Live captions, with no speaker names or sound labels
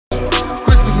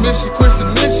mission, quench the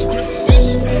mission.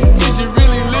 Is you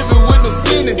really living with no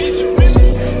sinning?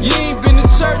 You ain't been to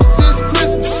church since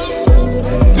Christmas.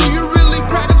 Do you really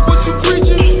practice what you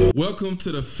preaching? Welcome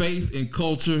to the Faith and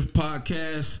Culture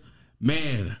Podcast.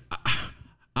 Man,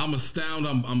 I'm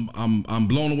astounded. I'm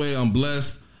blown away. I'm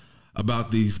blessed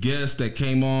about these guests that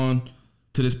came on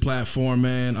to this platform,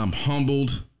 man. I'm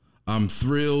humbled. I'm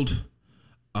thrilled.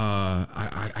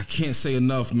 I can't say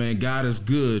enough, man. God is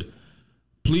good.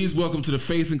 Please welcome to the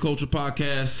Faith and Culture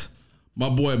Podcast, my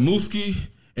boy Mooski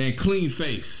and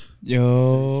Cleanface.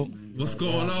 Yo. What's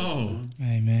going on?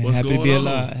 Hey, man. What's Happy to going be on?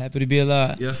 alive. Happy to be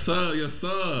alive. Yes, sir. Yes,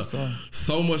 sir. Yes, sir.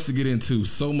 So much to get into.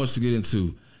 So much to get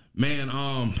into. Man,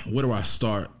 where do I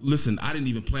start? Listen, I didn't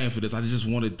even plan for this. I just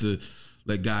wanted to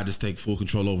let God just take full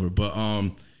control over. But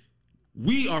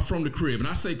we are from the crib. And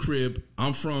I say crib,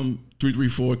 I'm from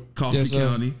 334 Coffee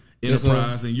County,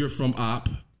 Enterprise, and you're from OP.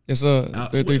 Yes, sir.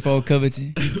 334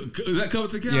 Covington. Is that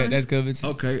Covington County? Yeah, that's Covington.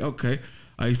 Okay.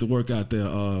 I used to work out there,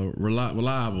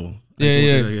 Reliable.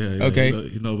 Yeah. Okay.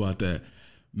 You know about that.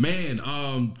 Man,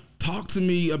 talk to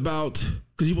me about,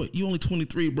 because you only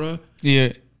 23, bro.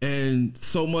 Yeah. And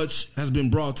so much has been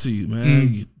brought to you, man.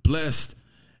 You're blessed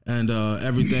and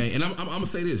everything. And I'm gonna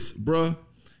say this, bruh.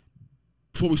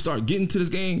 Before we start getting to this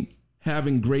game,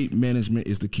 having great management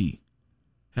is the key.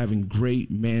 Having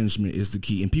great management is the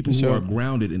key, and people who are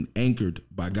grounded and anchored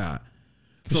by God.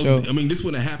 So I mean, this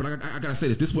wouldn't have happened. I gotta say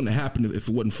this. This wouldn't have happened if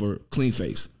it wasn't for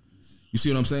Cleanface. You see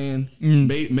what I'm saying?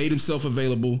 Made himself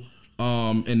available,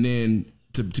 and then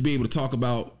to be able to talk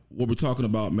about what we're talking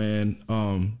about, man.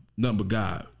 Nothing but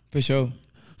God. For sure.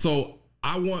 So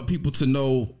I want people to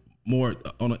know more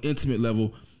on an intimate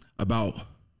level about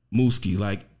Mooski.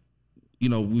 Like, you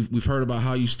know, we've heard about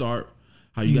how you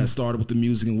got started with the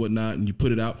music and whatnot, and you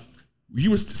put it out.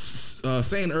 You were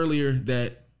saying earlier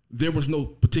that there was no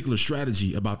particular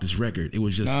strategy about this record. It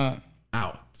was just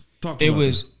out. Talk to me. It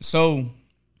was that. So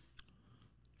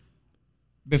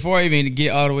before I even get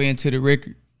all the way into the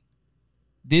record,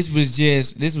 This was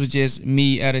just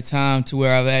me at a time to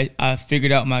where I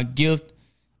figured out my gift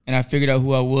and I figured out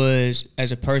who I was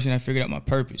as a person. I figured out my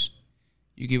purpose.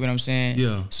 You get what I'm saying?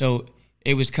 Yeah. So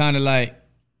it was kind of like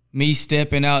me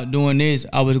stepping out doing this.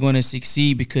 I was going to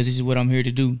succeed because this is what I'm here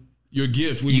to do. Your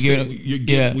gift. When you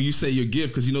say your gift,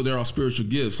 because you know they're all spiritual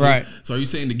gifts. Right. So are you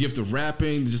saying the gift of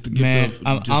rapping, just the gift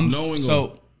of knowing?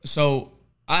 So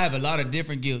I have a lot of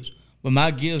different gifts. But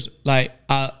my gifts, like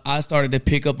I started to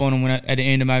pick up on them at the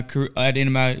end of my career, at the end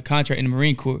of my contract in the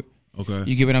Marine Corps. Okay,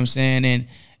 you get what I'm saying,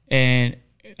 and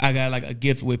I got like a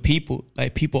gift with people.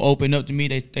 Like people open up to me,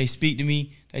 they speak to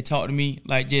me, they talk to me,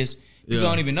 like just people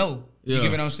don't even know. You get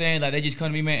what I'm saying? Like they just come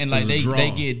to me, man, and like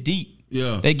they get deep.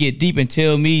 Yeah, they get deep and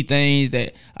tell me things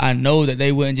that I know that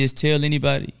they wouldn't just tell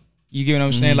anybody. You get what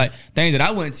I'm saying? Like things that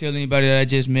I wouldn't tell anybody that I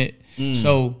just met.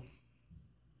 So.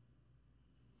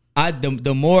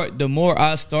 The more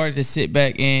I started to sit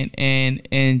back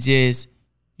and just,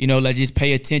 you know, like just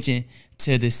pay attention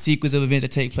to the sequence of events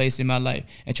that take place in my life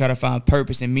and try to find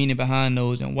purpose and meaning behind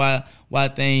those and why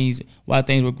things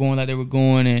were going like they were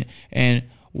going and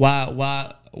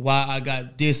why I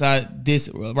got this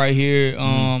right here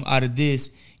out of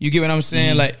this. You get what I'm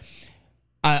saying? Like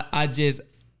I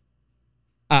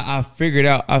figured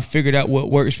out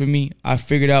what works for me. I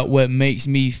figured out what makes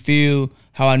me feel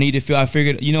how I need to feel. I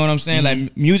figured, you know what I'm saying?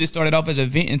 Like music started off as a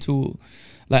venting tool.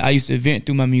 Like I used to vent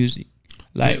through my music.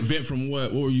 Like vent from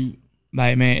what? What were you?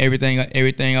 Like, man,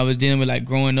 everything I was dealing with, like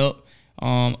growing up,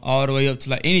 all the way up to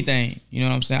like anything. You know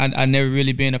what I'm saying? I never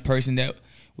really been a person that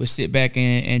would sit back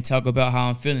and talk about how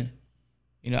I'm feeling.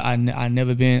 You know, I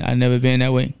never been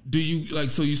that way. Do you like?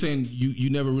 So you saying you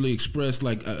never really expressed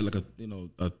like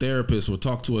a therapist or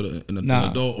talk to an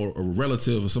adult or a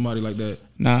relative or somebody like that?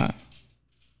 Nah.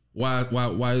 Why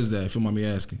is that? If you mind me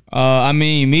asking. I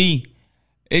mean, me,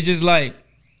 it's just like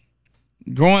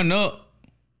growing up,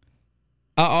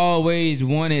 I always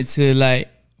wanted to like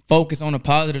focus on the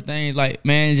positive things. Like,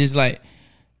 man, just like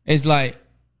it's like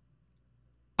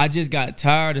I just got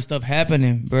tired of stuff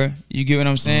happening, bro. You get what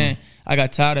I'm saying? I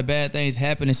got tired of bad things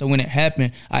happening. So when it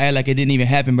happened, I act like it didn't even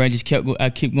happen, bro. I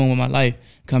keep going with my life.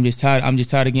 Cause I'm just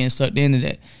tired of getting sucked into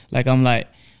that. Like I'm like,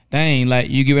 dang, like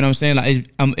you get what I'm saying? Like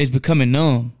it's becoming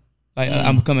numb. Like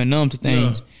I'm becoming numb to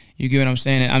things. Yeah. You get what I'm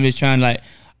saying? And I'm just trying like,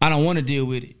 I don't want to deal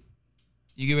with it.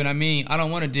 You get what I mean? I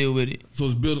don't want to deal with it. So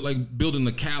it's building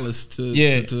the callus to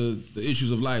the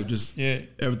issues of life. Just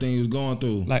everything he was going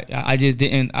through. Like I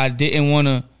didn't want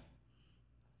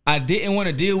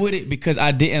to deal with it because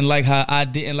I didn't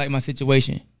like my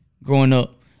situation growing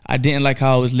up. I didn't like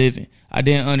how I was living. I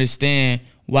didn't understand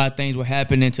why things were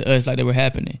happening to us like they were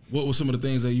happening. What were some of the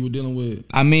things that you were dealing with?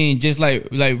 I mean, just like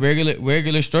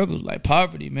regular struggles, like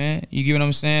poverty, man. You get what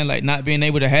I'm saying? Like not being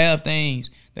able to have things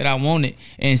that I wanted,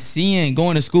 and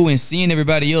going to school and seeing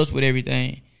everybody else with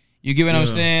everything. You get what I'm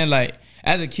saying? Like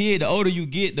as a kid, the older you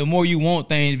get, the more you want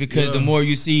things because the more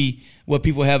you see what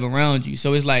people have around you.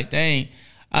 So it's like, dang,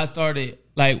 I started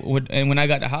and when I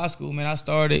got to high school, man, I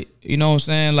started, you know what I'm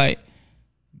saying, like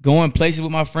going places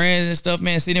with my friends and stuff,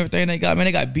 man, seeing everything they got. Man,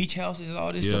 they got beach houses and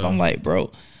all this stuff. I'm like,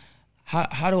 bro,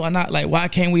 how do I not, like, why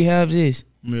can't we have this?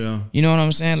 Yeah. You know what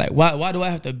I'm saying? Like, why do I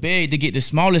have to beg to get the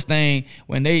smallest thing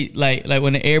when they, like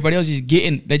when everybody else is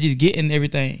they're just getting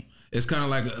everything? It's kind of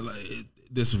like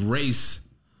this race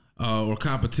or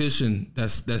competition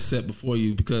that's set before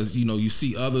you because, you know, you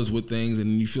see others with things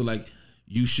and you feel like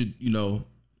you should, you know,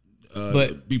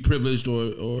 but be privileged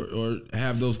or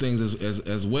have those things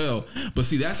as well. But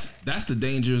see, that's the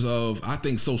dangers of, I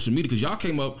think, social media, because y'all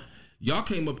came up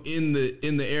in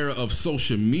the era of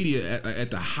social media at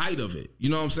the height of it. You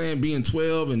know what I'm saying? Being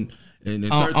 12 and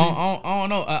 13. I don't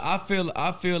know.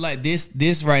 I feel like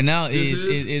this right now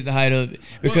is the height of it,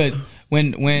 because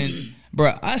when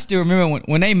bro, I still remember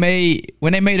when they made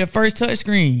the first touch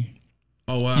screen.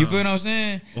 Oh wow! You feel what I'm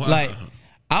saying? Wow. Like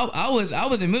I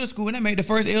was in middle school when they made the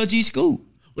first LG scoop.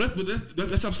 That's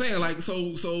what I'm saying. Like,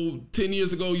 so 10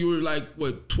 years ago, you were like,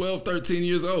 what, 12, 13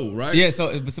 years old, right? Yeah,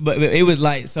 but it was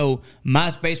like, so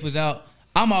MySpace was out.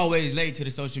 I'm always late to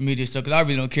the social media stuff because I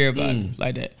really don't care about it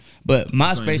like that. But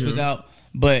MySpace was out,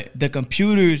 but the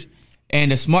computers and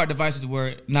the smart devices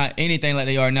were not anything like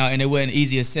they are now, and they weren't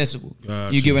easy accessible.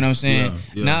 Gotcha. You get what I'm saying?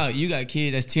 Yeah. Now you got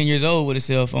kids that's 10 years old with a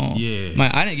cell phone. Yeah. Man,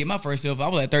 I didn't get my first cell phone. I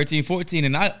was like 13, 14,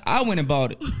 and I went and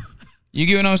bought it. You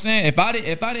get what I'm saying? If I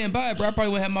didn't buy it, bro, I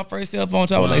probably wouldn't have my first cell phone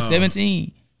until I was like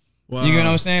 17. Wow. You get what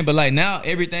I'm saying? But like now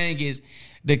everything is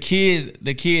the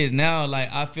kids now, like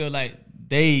I feel like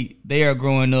they are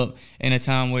growing up in a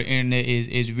time where the internet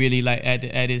is really like at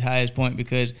its highest point,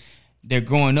 because they're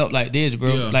growing up like this, bro.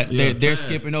 Yeah, like they're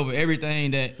skipping over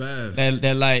everything that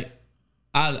like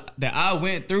I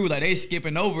went through. Like they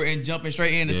skipping over and jumping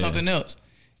straight into something else.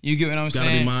 You get what I'm saying?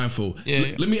 Gotta be mindful.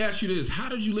 Yeah. Let me ask you this: how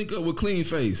did you link up with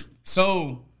Cleanface?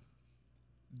 So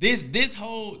this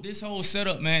whole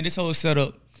setup, man,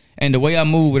 and the way I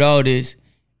moved with all this,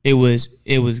 it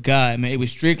was God, man. It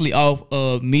was strictly off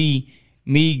of me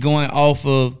going off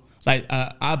of, like,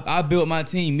 I built my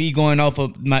team, me going off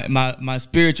of my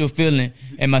spiritual feeling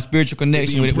and my spiritual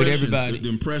connection with everybody. The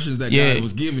impressions that God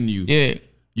was giving you. Yeah.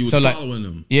 You was following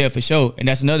them. Yeah, for sure. And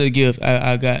that's another gift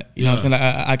I got. You know what I'm saying?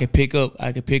 Like I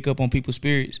could pick up on people's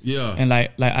spirits. Yeah. And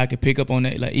like I could pick up on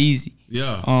that like easy.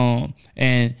 Yeah.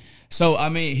 And so I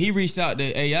mean, he reached out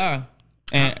to AI,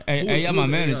 and AI my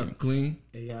manager. AI, Clean?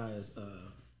 AI is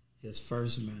his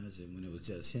first manager when it was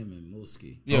just him and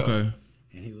Mooski. Yeah. Okay.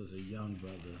 And he was a young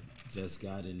brother, just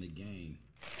got in the game.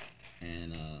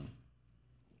 And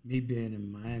me being in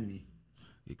Miami.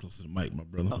 Get close to the mic, my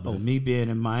brother. Me being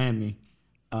in Miami,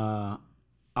 I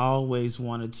always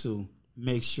wanted to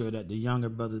make sure that the younger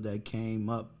brother that came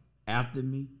up after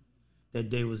me, that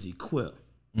they was equipped.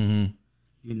 Mm-hmm.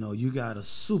 You know, you got a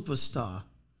superstar,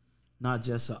 not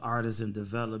just an artist in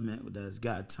development that's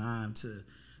got time to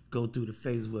go through the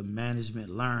phases with management,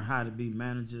 learn how to be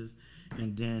managers,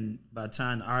 and then by the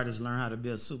time the artists learn how to be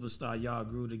a superstar, y'all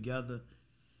grew together.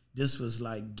 This was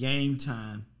like game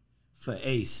time for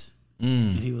Ace.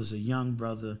 And he was a young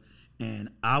brother. And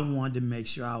I wanted to make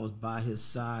sure I was by his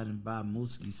side and by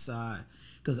Mooski's side,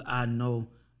 because I know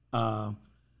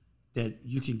that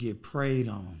you can get preyed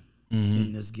on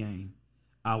in this game.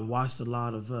 I watched a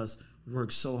lot of us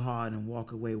work so hard and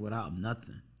walk away without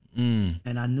nothing.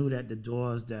 And I knew that the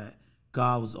doors that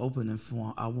God was opening for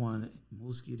him, I wanted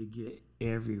Mooski to get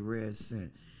every red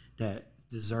cent that's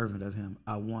deserving of him.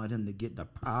 I wanted him to get the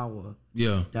power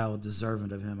that was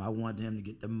deserving of him. I wanted him to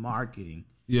get the marketing.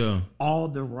 Yeah, all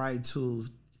the right tools,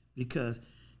 because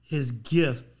his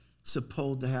gift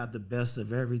supposed to have the best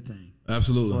of everything.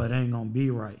 Absolutely. Or it ain't gonna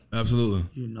be right. Absolutely.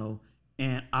 You know,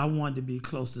 and I wanted to be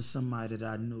close to somebody that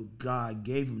I knew God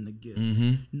gave him the gift,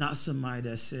 not somebody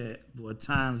that said, "Well,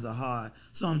 times are hard,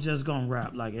 so I'm just gonna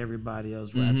rap like everybody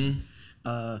else rapping."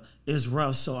 It's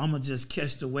rough, so I'm gonna just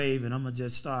catch the wave and I'm gonna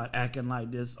just start acting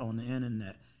like this on the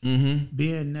internet.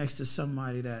 Being next to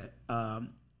somebody that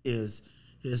is.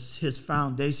 His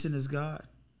foundation is God.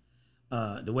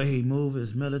 The way he moves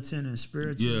is militant and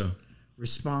spiritual,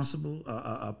 responsible,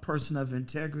 a person of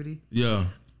integrity. Yeah,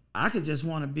 I could just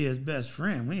want to be his best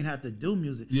friend. We ain't have to do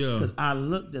music. Yeah, because I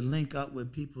look to link up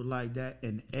with people like that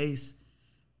and Ace,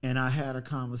 and I had a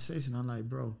conversation. I'm like,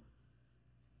 bro,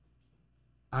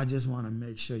 I just want to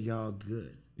make sure y'all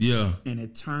good. Yeah. And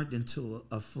it turned into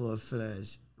a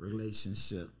full-fledged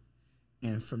relationship.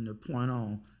 And from the point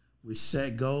on, we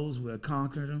set goals, we'll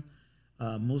conquer them.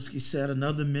 Mooski set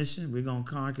another mission, we're going to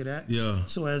conquer that. Yeah.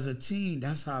 So as a team,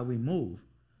 that's how we move.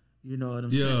 You know what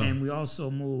I'm saying? And we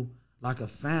also move like a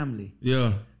family.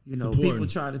 Yeah. You know, people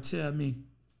try to tell me,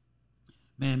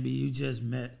 man, B, you just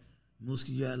met Mooski,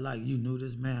 you had like you knew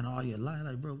this man all your life.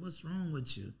 Like, bro, what's wrong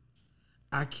with you?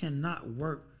 I cannot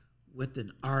work with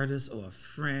an artist or a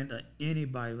friend or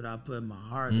anybody without putting my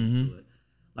heart into it.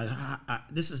 Like,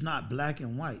 this is not black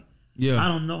and white. Yeah. I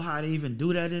don't know how to even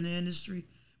do that in the industry,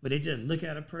 but they just look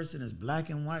at a person as black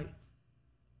and white.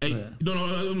 Hey, no,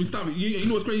 let me stop it. You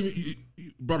know what's crazy?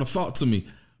 You brought a thought to me.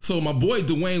 So my boy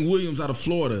Dwayne Williams out of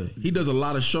Florida, he does a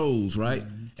lot of shows, right?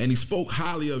 And he spoke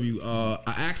highly of you. I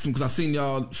asked him because I seen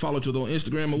y'all follow each other on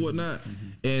Instagram or whatnot,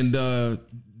 and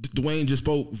Dwayne just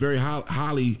spoke very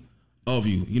highly of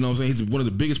you. You know what I'm saying? He's one of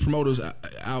the biggest promoters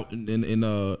out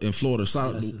in Florida.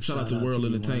 Shout out to World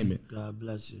Entertainment. God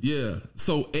bless you. Yeah.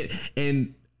 So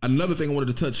and another thing I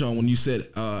wanted to touch on when you said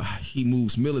he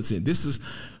moves militant. This is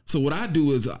so what I do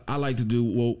is I like to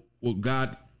do what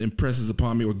God impresses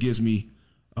upon me or gives me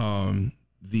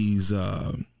these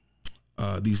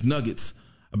nuggets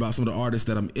about some of the artists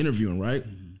that I'm interviewing, right?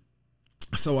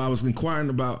 So I was inquiring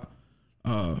about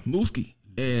Mooski,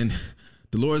 and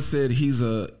the Lord said he's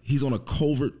on a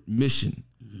covert mission.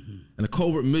 And a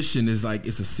covert mission is like,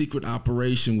 it's a secret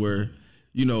operation where,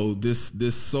 you know,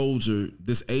 this soldier,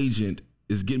 this agent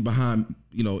is getting behind,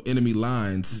 you know, enemy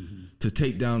lines to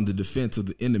take down the defense of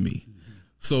the enemy.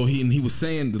 So he was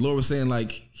saying, the Lord was saying,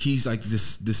 like, he's like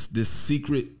this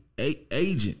secret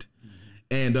agent.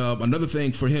 And another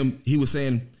thing for him, he was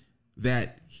saying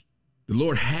that the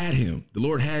Lord had him, the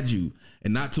Lord had you,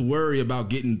 and not to worry about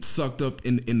getting sucked up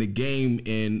in the game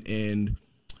and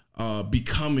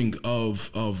becoming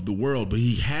of the world, but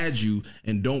he had you,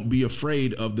 and don't be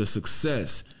afraid of the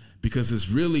success, because it's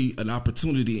really an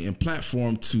opportunity and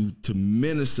platform to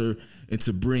minister and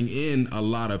to bring in a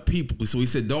lot of people. So he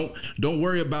said, don't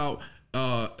worry about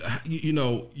you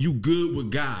know, you good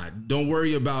with God. Don't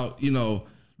worry about, you know,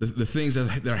 the things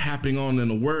that are happening on in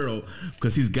the world,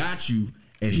 because he's got you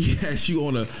and he has you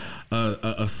on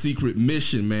a secret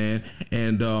mission, man.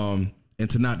 And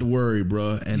to not to worry,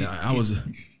 bro. And I was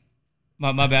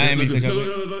my bad. I didn't mean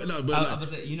to no, but I was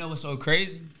saying, you know what's so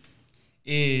crazy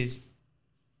is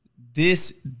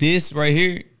this right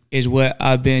here is what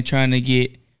I've been trying to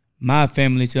get my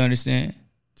family to understand.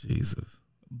 Jesus.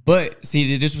 But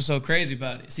see, this was so crazy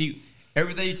about it. See,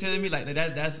 everything you telling me, like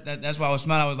that's why I was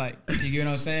smiling. I was like, you get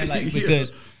what I'm saying? Like,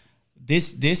 because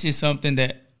this is something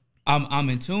that I'm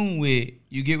in tune with.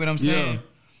 You get what I'm saying?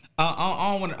 Yeah.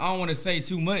 I don't want to say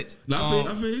too much. No,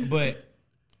 I feel. But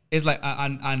it's like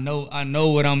I know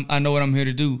what I'm here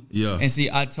to do. Yeah. And see,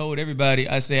 I told everybody,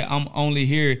 I said I'm only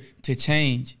here to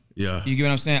change. Yeah. You get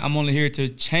what I'm saying? I'm only here to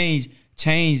change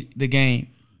the game.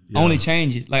 Yeah. Only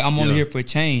change it. Like, I'm only here for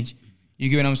change. You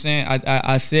get what I'm saying?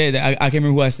 I said that. I can't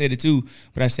remember who I said it to,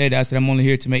 but I said that. I said I'm only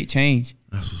here to make change.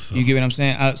 That's what's up. You get what I'm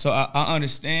saying? So I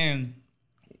understand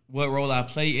what role I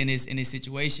play in this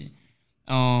situation.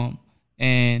 And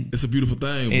it's a beautiful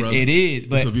thing, brother. It is.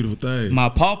 But it's a beautiful thing. My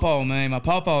pawpaw, man,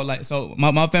 like, so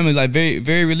my family, like, very,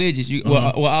 very religious.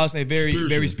 Well, I'll say very spiritual.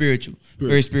 Very spiritual.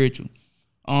 Very spiritual.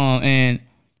 And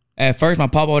at first, my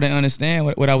pawpaw didn't understand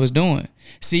what I was doing.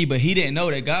 See, but he didn't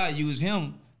know that God used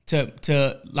him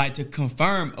to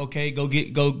confirm, okay,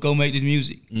 go make this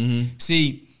music.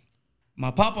 See,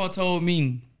 my papa told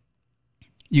me,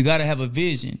 you got to have a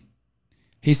vision.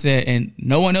 He said, and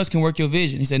no one else can work your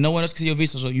vision. He said, no one else can see your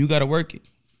vision, so you got to work it.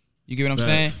 You get what I'm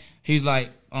saying? He's like,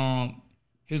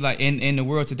 in the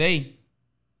world today,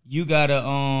 you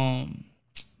gotta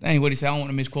dang, what he said, I don't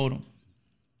want to misquote him.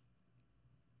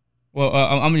 Well,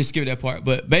 I'm gonna just skip that part.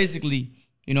 But basically,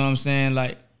 you know what I'm saying?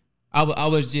 Like, I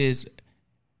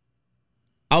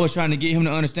was trying to get him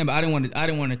to understand, but I didn't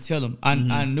want to tell him.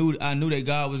 I knew that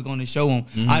God was going to show him.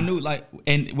 I knew, like,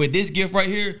 and with this gift right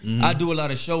here, I do a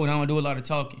lot of showing. I don't do a lot of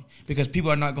talking, because people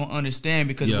are not going to understand,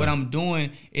 because what I'm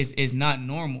doing is not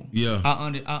normal. Yeah,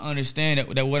 I understand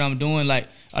that what I'm doing, like,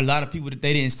 a lot of people, that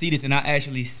they didn't see this, and I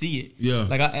actually see it. Yeah,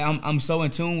 like I'm so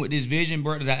in tune with this vision,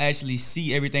 bro, that I actually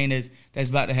see everything that's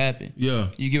about to happen. Yeah,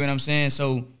 you get what I'm saying?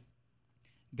 So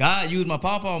God used my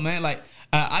pawpaw, man. Like,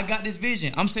 I got this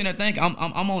vision. I'm sitting there thinking, I'm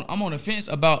on the fence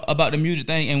about the music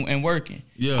thing and working.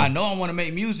 Yeah, I know I want to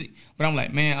make music, but I'm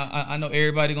like, man, I know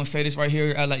everybody gonna say this right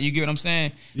here. I like, you get what I'm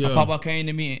saying? Yeah. My papa came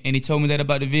to me and he told me that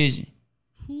about the vision.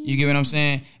 You get what I'm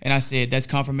saying? And I said, that's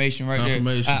confirmation there.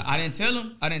 I didn't tell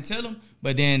him.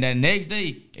 But then that next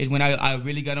day is when I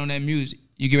really got on that music.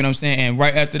 You get what I'm saying? And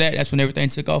right after that, that's when everything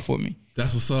took off for me.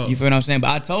 That's what's up. You feel what I'm saying?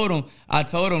 But I told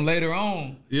him later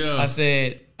on. Yeah. I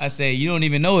said, you don't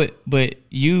even know it, but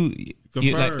you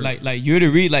like you're the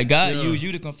read. Like God used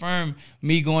you to confirm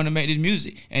me going to make this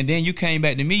music, and then you came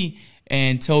back to me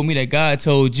and told me that God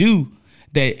told you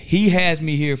that He has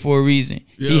me here for a reason.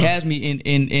 Yeah. He has me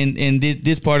in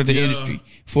this part of the industry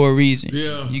for a reason.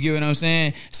 Yeah. You get what I'm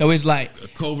saying? So it's like a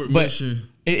covert mission.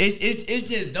 It's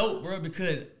just dope, bro,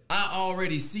 because I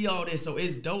already see all this, so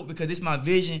it's dope because it's my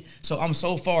vision. So I'm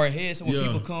so far ahead. So when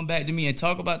people come back to me and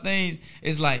talk about things,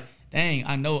 it's like, dang,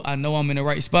 I know I'm in the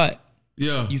right spot.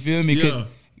 Yeah, you feel me? Because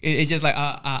it's just like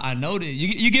I know this.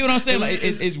 You get what I'm saying? Like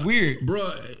it's weird, bro.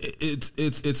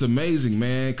 It's amazing,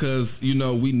 man. Because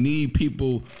we need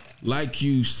people like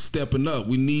you stepping up.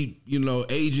 We need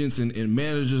agents and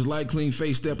managers like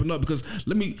Cleanface stepping up. Because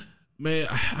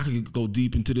I could go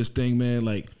deep into this thing, man.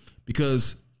 Like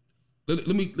because. Let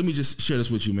me just share this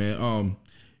with you, man.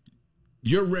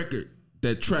 Your record,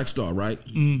 that Trackstar, right?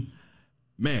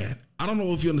 Man, I don't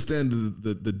know if you understand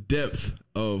the depth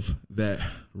of that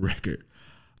record.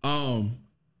 I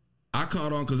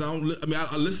caught on because I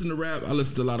listen to rap. I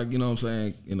listen to a lot of,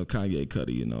 Kanye,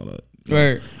 Cudi, and all that.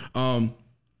 Right.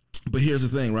 But here's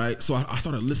the thing, right? So I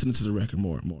started listening to the record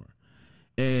more and more,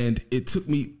 and it took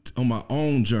me on my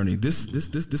own journey. This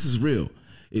is real.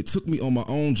 It took me on my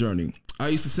own journey. I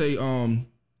used to say,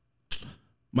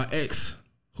 my ex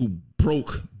who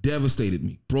devastated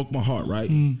me, broke my heart, right?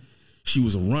 She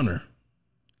was a runner.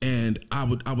 And I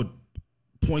would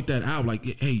point that out, like,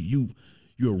 hey, you're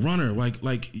a runner.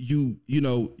 Like you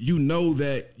know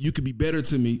that you could be better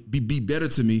to me, be better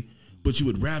to me, but you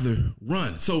would rather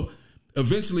run. So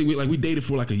eventually we dated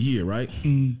for like a year, right?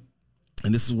 And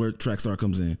this is where Trackstar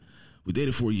comes in. We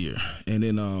dated for a year. And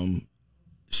then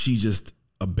she just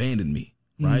abandoned me,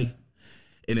 right?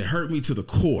 And it hurt me to the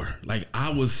core. Like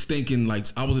I was thinking, like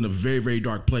I was in a very, very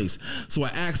dark place. So I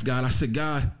asked God, I said,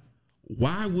 God,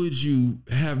 why would you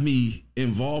have me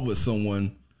involved with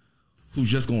someone who's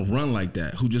just gonna run like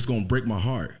that, who's just gonna break my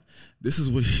heart? This is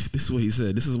what he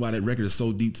said. This is why that record is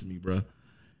so deep to me, bro.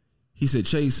 He said,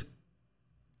 Chase,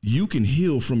 you can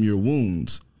heal from your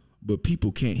wounds, but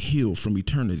people can't heal from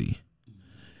eternity.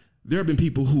 There have been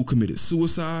people who committed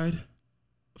suicide,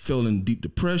 fell in deep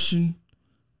depression,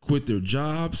 quit their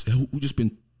jobs, who just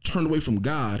been turned away from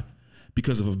God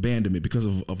because of abandonment, because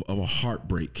of a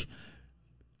heartbreak.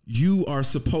 You are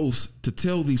supposed to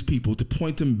tell these people to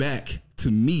point them back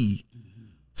to me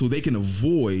so they can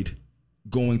avoid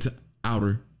going to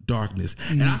outer darkness.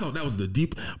 And I thought that was the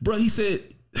deep, bro. He said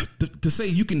to say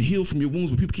you can heal from your wounds,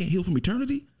 but people can't heal from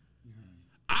eternity.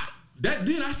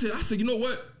 I said, you know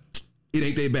what? It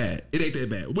ain't that bad. It ain't that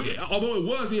bad. Although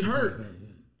it hurt.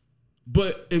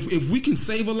 But if we can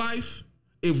save a life,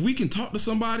 if we can talk to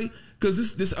somebody, because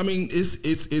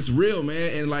it's real,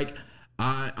 man. And like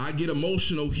I get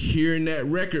emotional hearing that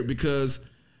record because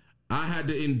I had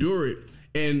to endure it.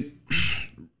 And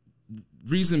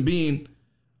reason being,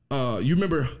 you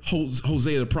remember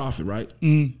Hosea the prophet, right?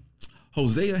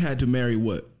 Hosea had to marry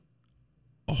what?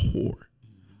 A whore,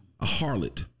 a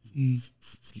harlot.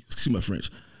 Excuse my French.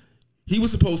 He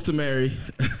was supposed to marry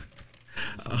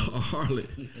a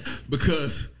harlot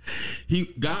because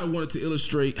God wanted to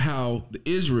illustrate how the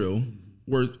Israel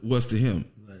was to him.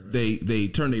 Right. They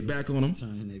turned their back on him,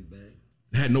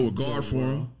 had no regard for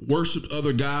him, worshipped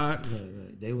other gods.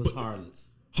 Right. They was harlots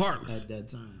at that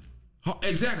time.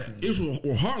 Exactly. Right. Israel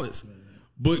were harlots. Right.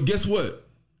 But guess what?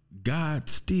 God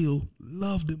still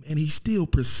loved them and he still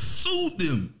pursued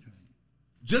them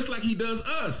just like he does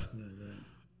us. Right.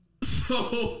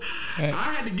 So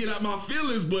I had to get out my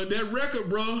feelings, but that record,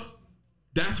 bro,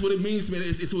 that's what it means to me.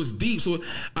 It's deep. So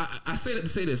I say that to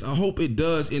say this. I hope it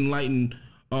does enlighten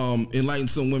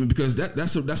some women because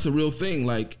that's a real thing.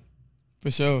 Like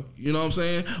for sure. You know what I'm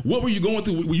saying? What were you going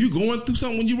through? Were you going through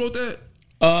something when you wrote that?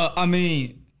 I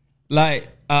mean, like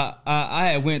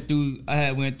I had went through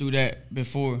that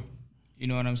before. You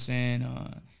know what I'm saying?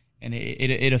 And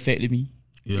it affected me.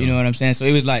 Yeah. You know what I'm saying? So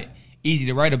it was like easy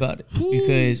to write about it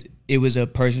because it was a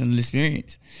personal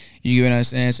experience. You get what I'm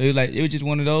saying? So it was just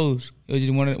one of those. It was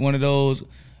just one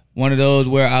of those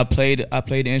where I played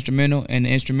the instrumental and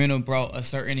the instrumental brought a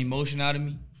certain emotion out of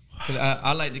me. Cause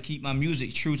I like to keep my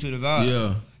music true to the vibe.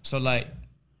 Yeah. So like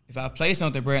if I play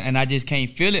something, bro, and I just can't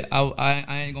feel it,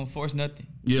 I ain't gonna force nothing.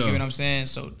 Yeah. You get what I'm saying?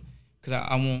 So cause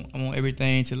I want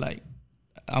everything to like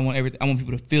I want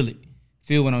people to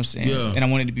feel what I'm saying. Yeah. And I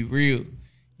want it to be real.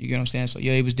 You get what I'm saying? So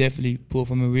yeah, it was definitely pulled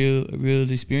from a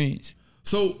real experience.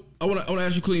 So I want to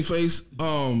ask you, Cleanface,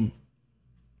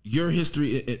 your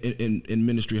history in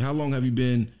ministry. How long have you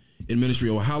been in ministry,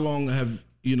 or how long have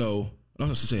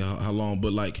not to say how long,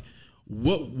 but like,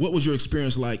 what was your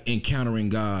experience like encountering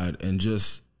God and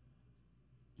just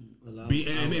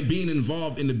being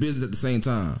involved in the business at the same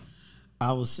time?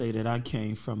 I would say that I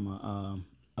came from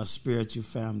a spiritual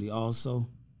family also,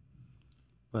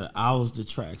 but I was the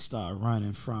track star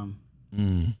running from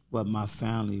what my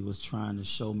family was trying to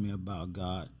show me about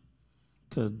God.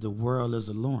 Because the world is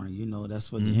alluring, you know,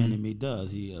 that's what the enemy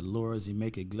does. He allures, he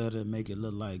make it glitter, make it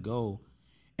look like gold.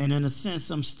 And in a sense,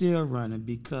 I'm still running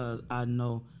because I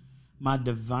know my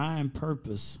divine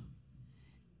purpose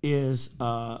is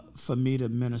for me to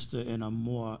minister in a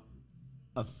more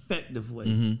effective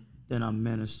way than I'm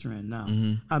ministering now.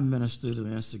 I minister through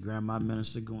Instagram. I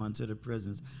minister going to the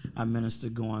prisons. I minister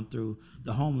going through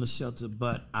the homeless shelter.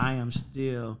 But I am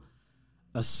still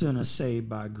a sinner saved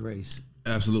by grace.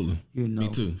 Absolutely. You know, me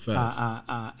too. Facts.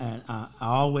 I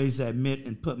always admit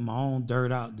and put my own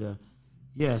dirt out there.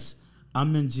 Yes,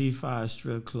 I'm in G5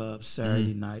 strip club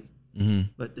Saturday night.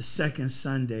 But the second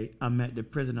Sunday, I'm at the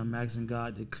prison. I'm asking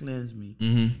God to cleanse me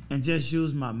and just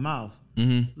use my mouth.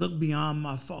 Look beyond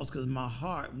my faults, because my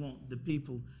heart wants the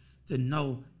people to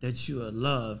know that you are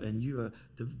loved and you are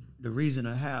the reason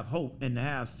to have hope and to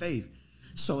have faith.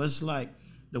 So it's like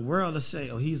the world will say,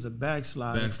 oh, he's a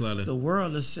backslider. The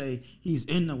world will say he's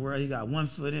in the world. He got 1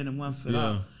 foot in and 1 foot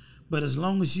out. But as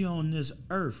long as you're on this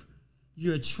earth,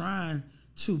 you're trying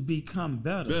to become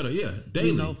better. Yeah,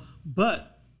 daily. You know,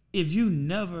 but if you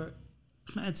never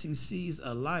planting seeds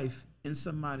of life in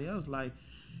somebody else's life,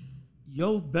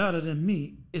 your better than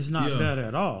me is not better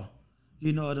at all.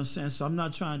 You know what I'm saying? So I'm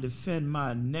not trying to defend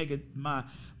my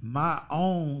my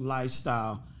own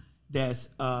lifestyle. That's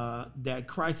that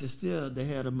Christ is still the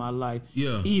head of my life.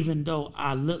 Yeah. Even though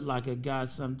I look like a guy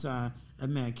sometimes, that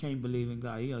man can't believe in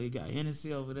God. You know, you got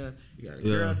Hennessy over there, you got a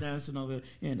girl dancing over there,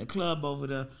 in the club over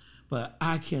there. But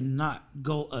I cannot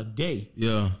go a day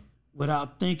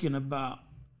without thinking about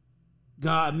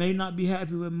God may not be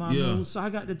happy with my mood. So I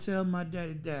got to tell my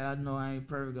daddy, Dad, I know I ain't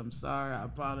perfect. I'm sorry. I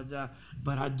apologize.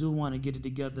 But I do want to get it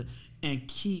together and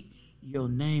keep your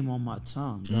name on my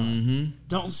tongue, God.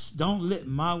 Don't let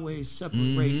my ways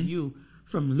separate you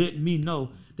from letting me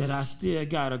know that I still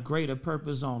got a greater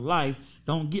purpose on life.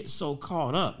 Don't get so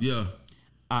caught up. Yeah,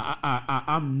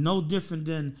 I'm no different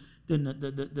than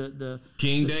the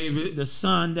King David, the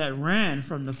son that ran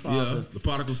from the father, the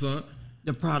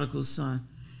prodigal son,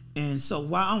 And so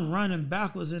while I'm running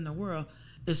backwards in the world,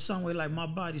 it's some way like my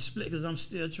body split because I'm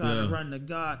still trying to run to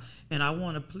God and I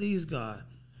want to please God.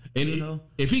 And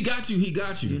if he got you, he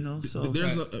got you. You know, so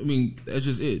there's no. I mean, that's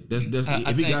just it. That's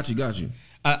if he got you, got you.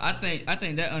 I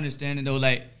think that understanding though,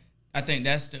 like I think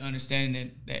that's the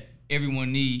understanding that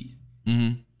everyone needs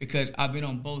because I've been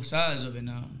on both sides of it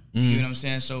now. You know what I'm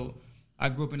saying? So I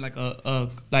grew up in like a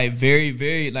like very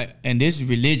very like, and this is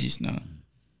religious now.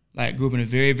 Like grew up in a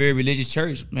very very religious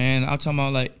church, man. I'm talking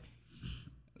about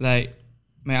like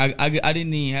man, I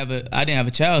didn't have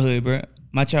a childhood, bro.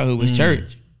 My childhood was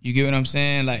church. You get what I'm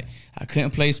saying? Like I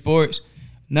couldn't play sports,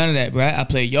 none of that, bro. I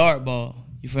played yard ball.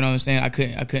 You feel what I'm saying? I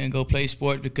couldn't go play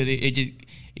sports because it just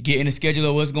get in the schedule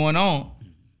of what's going on.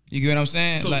 You get what I'm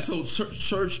saying? So like, so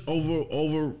church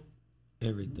over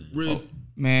everything. Oh,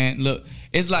 man, look,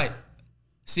 it's like,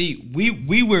 see,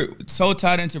 we were so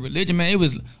tied into religion, man. It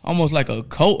was almost like a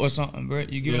cult or something, bro.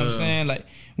 You get what I'm saying? Like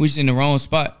we just in the wrong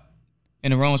spot,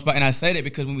 And I say that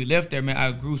because when we left there, man,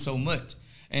 I grew so much,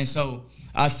 and so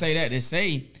I say that to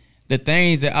say the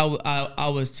things that I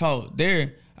was taught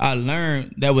there, I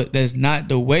learned that's not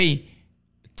the way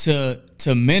to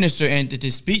minister and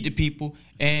to speak to people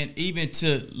and even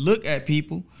to look at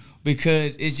people,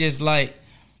 because it's just like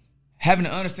having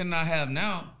the understanding I have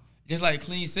now, just like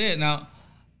Clean said. Now,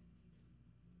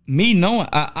 me knowing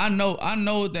I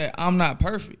know that I'm not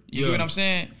perfect. You get what I'm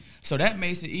saying? So that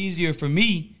makes it easier for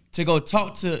me to go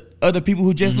talk to other people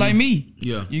who just like me.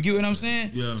 Yeah. You get what I'm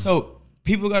saying? Yeah. So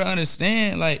people gotta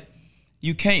understand, like,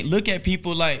 you can't look at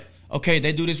people like, okay,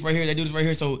 they do this right here, they do this right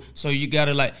here. So you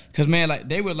gotta like, cause man, like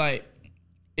they were like,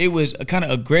 it was a kind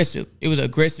of aggressive. It was an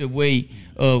aggressive way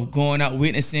of going out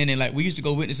witnessing, and like we used to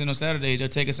go witnessing on Saturdays. They'll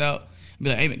take us out and be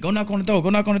like, hey man, go knock on the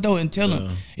door and tell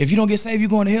them if you don't get saved, you're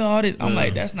going to hell. All this. I'm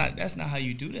like, that's not how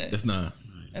you do that. That's not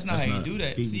how you do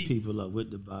that. Beating people up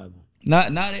with the Bible.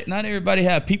 Not everybody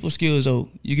have people skills though.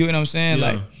 You get what I'm saying?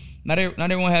 Yeah. Like not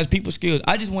everyone has people skills.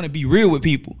 I just want to be real with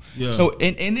people. Yeah. So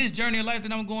in this journey of life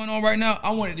that I'm going on right now,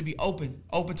 I want it to be open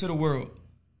to the world.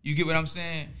 You get what I'm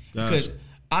saying? Because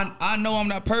I know I'm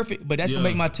not perfect, but that's gonna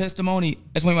make my testimony.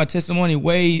 That's gonna make my testimony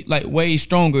way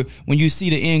stronger when you see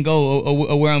the end goal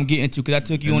or where I'm getting to. Because I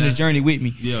took you on this journey with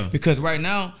me. Yeah. Because right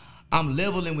now I'm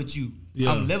leveling with you.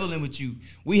 Yeah. I'm leveling with you.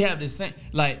 We have the same.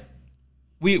 Like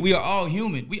we are all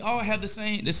human. We all have the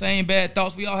same bad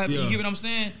thoughts. We all have, you get what I'm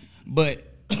saying? But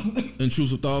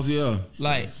intrusive thoughts, yeah.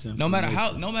 Like no matter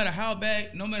how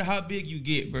big you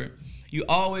get, bro, you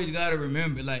always gotta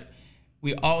remember, like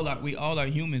we all are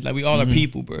humans. Like we all are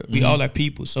people, bro. We all are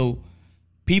people. So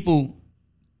people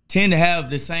tend to have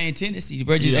the same tendencies,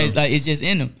 bro. Like it's just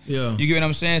in them. Yeah. You get what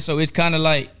I'm saying? So it's kind of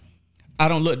like I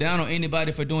don't look down on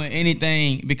anybody for doing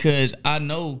anything because I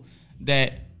know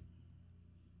that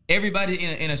everybody's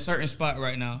in a certain spot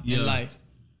right now in life,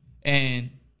 and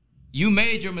you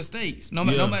made your mistakes. No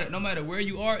matter where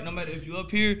you are, no matter if you up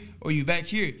here or you back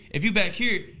here. If you back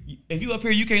here, if you up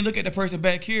here, you can't look at the person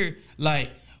back here like,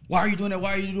 why are you doing that?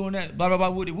 Why are you doing that? Blah blah blah,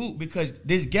 woody whoop. Because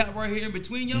this gap right here in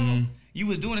between y'all, you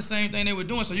was doing the same thing they were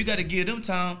doing. So you got to give them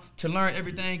time to learn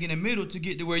everything in the middle to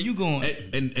get to where you going.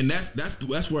 And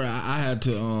that's where I had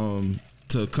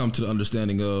to come to the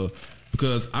understanding of,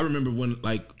 because I remember when,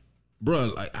 like,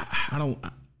 bruh, like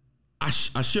I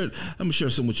shared. Let me share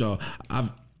something with y'all.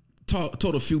 I've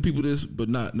told a few people this, but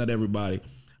not everybody.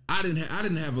 I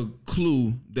didn't have a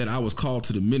clue that I was called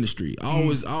to the ministry. I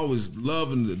always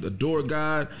love and adore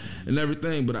God and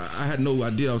everything, but I had no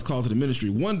idea I was called to the ministry.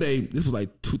 One day, this was like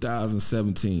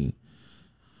 2017,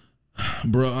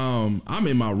 bro. I'm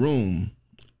in my room.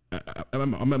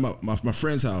 I'm at my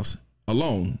friend's house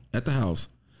alone at the house,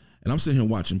 and I'm sitting here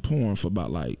watching porn for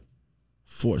about like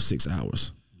 4 or 6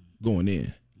 hours, going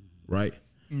in, right?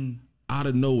 Out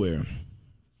of nowhere,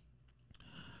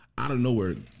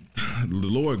 the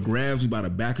Lord grabs me by the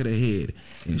back of the head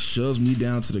and shoves me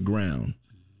down to the ground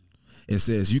and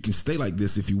says, "You can stay like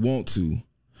this if you want to,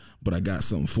 but I got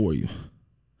something for you."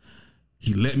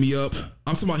 He let me up.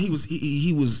 I'm talking about he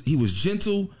was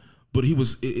gentle, but he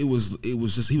was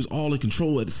all in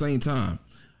control at the same time.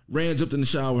 Jumped in the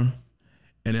shower,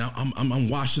 and then I'm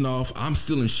washing off. I'm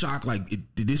still in shock, like,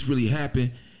 did this really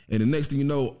happen? And the next thing you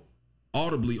know,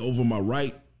 audibly over my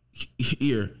right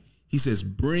ear, he says,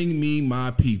 "Bring me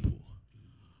my people."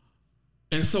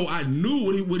 And so I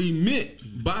knew what he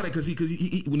meant by that, because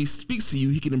he when he speaks to you,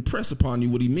 he can impress upon you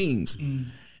what he means.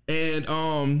 And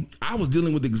I was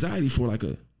dealing with anxiety for like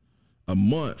a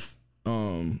month.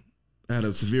 I had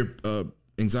a severe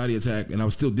anxiety attack, and I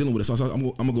was still dealing with it. So I was like,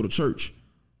 I'm gonna go to church.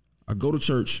 I go to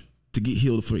church to get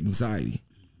healed for anxiety,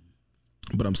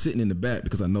 but I'm sitting in the back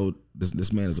because I know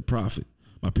this man is a prophet.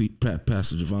 My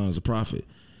Pastor Javon is a prophet.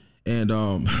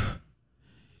 And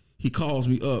he calls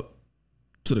me up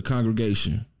to the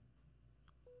congregation,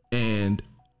 and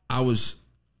I was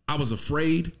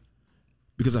afraid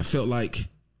because I felt like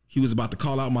he was about to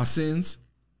call out my sins.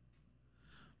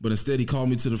 But instead, he called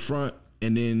me to the front,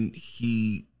 and then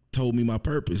he told me my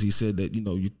purpose. He said that,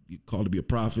 you're called to be a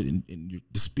prophet and you're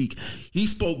to speak. He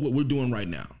spoke what we're doing right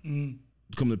now to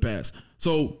come to pass.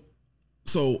 So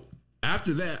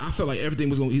after that, I felt like everything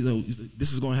was going to,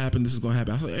 this is going to happen, this is going to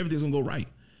happen. I thought everything's going to go right.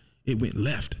 It went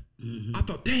left. I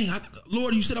thought, dang,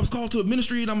 Lord, you said I was called to a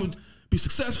ministry and I'm going to be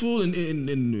successful in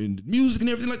music and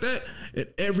everything like that. And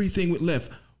everything went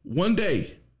left. One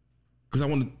day, because I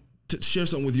wanted to share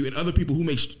something with you and other people who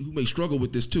may struggle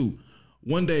with this too.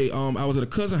 One day, I was at a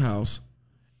cousin's house,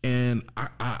 and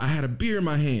I had a beer in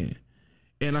my hand,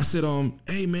 and I said,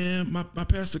 "Hey man, my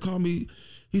pastor called me.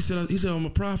 He said I'm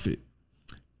a prophet."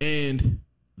 And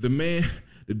the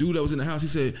dude that was in the house, he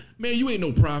said, "Man, you ain't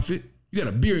no prophet. You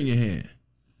got a beer in your hand."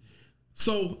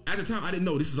 So at the time, I didn't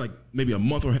know. This is like maybe a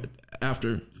month or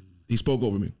after he spoke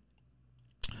over me.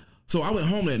 So I went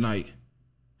home that night,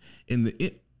 and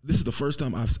this is the first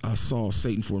time I saw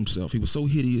Satan for himself. He was so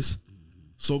hideous,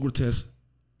 so grotesque,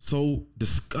 so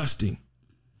disgusting.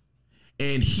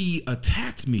 And he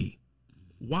attacked me.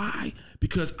 Why?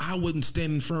 Because I wasn't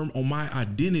standing firm on my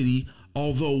identity,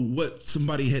 although what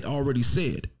somebody had already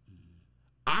said.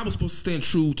 I was supposed to stand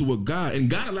true to what God, and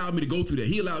God allowed me to go through that.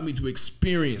 He allowed me to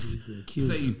experience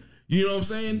Satan. You know what I'm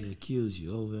saying? He accused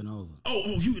you over and over.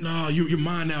 You're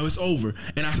mine now. It's over.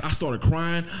 And I started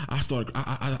crying. I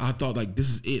thought, like, this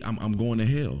is it. I'm going to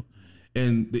hell.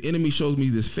 And the enemy shows me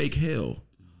this fake hell.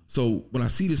 So when I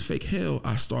see this fake hell,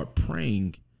 I start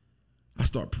praying. I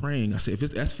say, if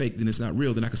that's fake, then it's not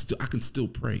real. Then I can still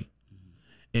pray.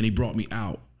 And he brought me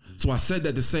out. So I said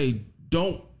that to say,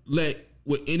 don't let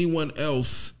what anyone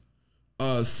else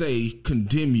say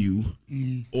condemn you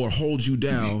or hold you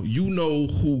down. You know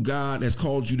who God has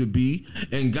called you to be,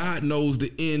 and God knows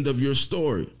the end of your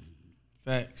story.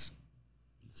 Facts.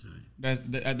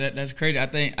 That's crazy. I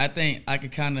think I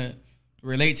could kind of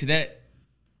relate to that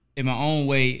in my own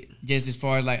way, just as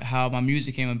far as like how my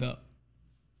music came about.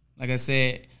 Like I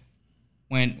said,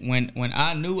 when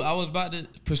I knew I was about to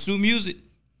pursue music,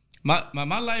 my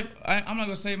life, I'm not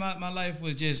gonna say my life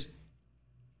was just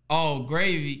all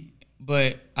gravy,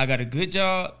 but I got a good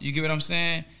job. You get what I'm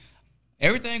saying?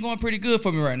 Everything going pretty good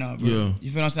for me right now, bro. Yeah. You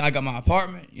feel what I'm saying? I got my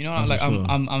apartment. You know, like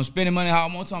I'm spending money how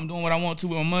I want to. I'm doing what I want to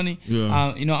with my money.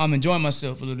 Yeah. You know, I'm enjoying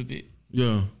myself a little bit.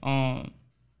 Yeah.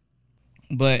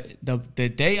 But the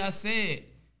day I said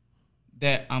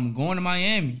that I'm going to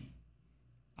Miami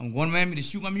to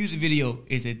shoot my music video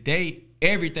is the day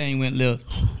everything went left.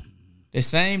 The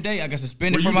same day I got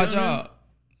suspended from my job.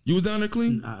 You was down there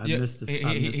clean? I missed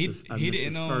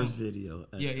the first video.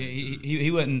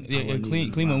 He wasn't.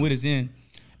 Clean went with us then.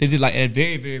 This is like at the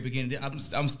very, very beginning.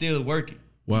 I'm still working.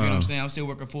 Wow. You know what I'm saying? I'm still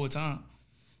working full time.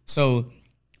 So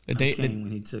the day when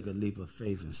he took a leap of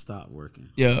faith and stopped working.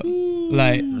 Yeah.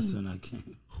 Like that's when I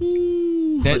came.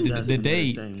 The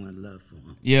day everything went left for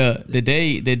him. Yeah, the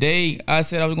day I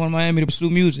said I was going to Miami to pursue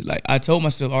music, like I told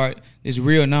myself, all right, it's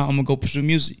real now. I'm gonna go pursue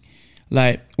music.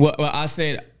 Like well I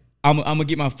said, I'm gonna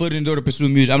get my foot in the door to pursue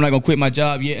music. I'm not gonna quit my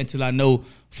job yet until I know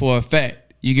for a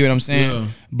fact. You get what I'm saying? Yeah.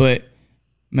 But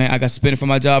man, I got suspended from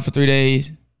my job for 3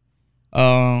 days.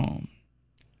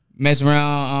 Mess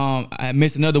around. I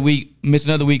missed another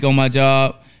week on my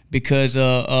job because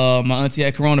my auntie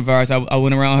had coronavirus. I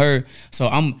went around her, so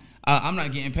I'm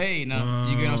not getting paid now. Wow.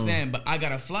 You get what I'm saying? But I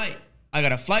got a flight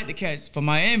to catch for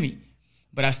Miami,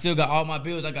 but I still got all my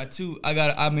bills. I got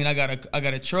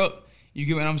a truck. You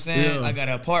get what I'm saying? Yeah. I got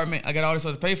an apartment. I got all this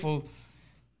stuff to pay for.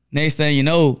 Next thing you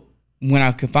know, when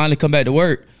I could finally come back to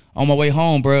work, on my way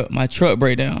home, bro, my truck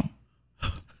break down.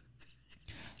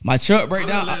 My truck break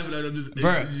down. But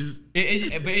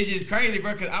it's just crazy,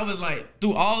 bro, because I was like,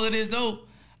 through all of this, though,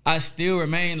 I still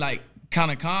remained, like,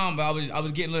 kind of calm, but I was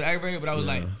getting a little aggravated, but I was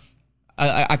like,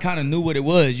 I kind of knew what it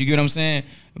was. You get what I'm saying?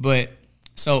 But,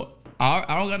 so,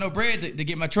 I don't got no bread to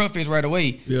get my truck fixed right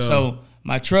away. Yeah. So,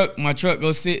 my truck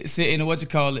goes sit in the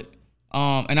whatchamacallit.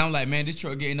 And I'm like, man, this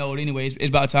truck getting old anyway. It's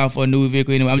about time for a new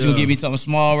vehicle anyway. I'm just gonna give me something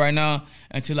small right now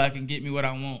until I can get me what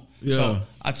I want. Yeah. So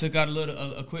I took out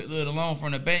a quick little loan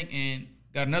from the bank and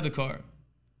got another car.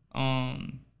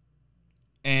 When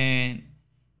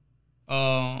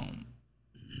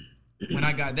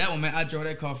I got that one, man, I drove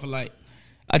that car for like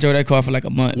a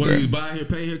month. What bro. you buy here,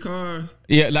 pay here cars?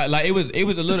 Yeah, like it was a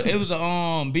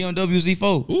BMW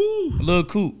Z4. Ooh. A little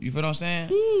coupe. You feel what I'm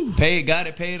saying? Ooh. Paid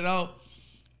it off.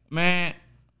 Man,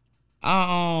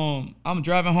 I'm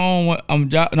driving home. I'm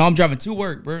driving to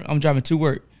work, bro. I'm driving to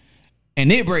work, and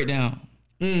it break down.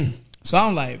 So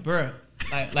I'm like, bro,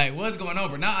 like what's going on,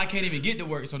 bro? Now I can't even get to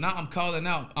work. So now I'm calling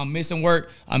out. I'm missing work.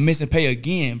 I'm missing pay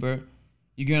again, bro.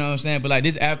 You get what I'm saying? But like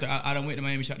this after I done went to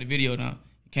Miami, shot the video now,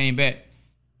 came back.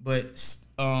 But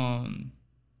no,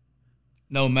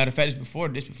 matter of fact, it's before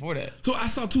that. So I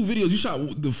saw 2 videos. You shot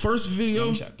the first video.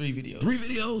 No, we shot 3 videos. 3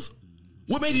 videos.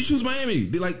 What made you choose Miami?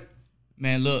 They like,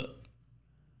 man, look,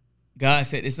 God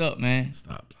set this up, man.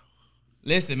 Stop.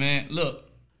 Listen, man, look,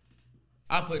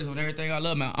 I put this on everything I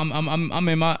love, man.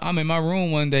 I'm in my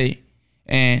room one day,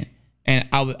 and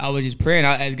I was just praying.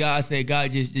 I asked God, I said,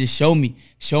 God, just show me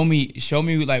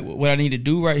like what I need to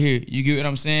do right here. You get what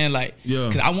I'm saying? Like, yeah,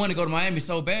 because I want to go to Miami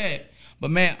so bad.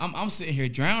 But man, I'm sitting here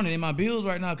drowning in my bills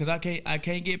right now because I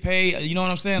can't get paid. You know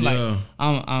what I'm saying? Like, yeah.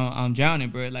 I'm drowning,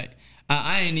 bro. Like.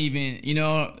 I ain't even,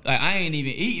 I ain't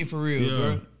even eating for real,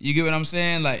 bro. You get what I'm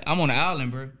saying? Like, I'm on the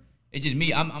island, bro. It's just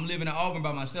me. I'm living in Auburn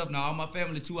by myself now. All my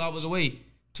family 2 hours away.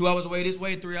 2 hours away this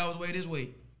way, 3 hours away this way.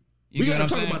 We gotta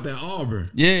talk about that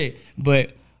Auburn.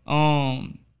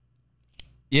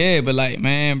 Yeah, but like,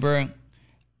 man, bro,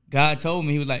 God told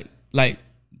me, he was like,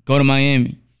 go to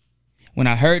Miami. When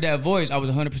I heard that voice, I was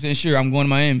 100% sure I'm going to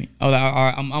Miami. I was like, all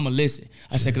right, I'm gonna listen.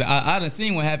 I said, cause I done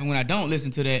seen what happened when I don't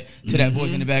listen to that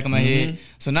voice in the back of my head.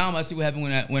 So now I'm gonna see what happened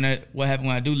what happened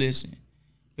when I do listen.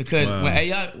 Because when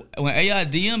AI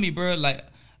DM me, bro, like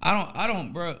I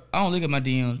don't look at my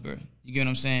DMs, bro. You get what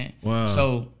I'm saying? Wow.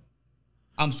 So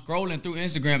I'm scrolling through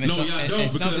Instagram and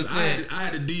because I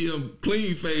had to DM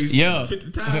Cleanface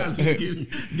 50 times to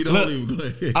get a hold of him. Go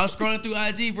ahead. I was scrolling through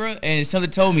IG, bro, and something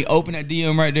told me, open that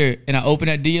DM right there. And I opened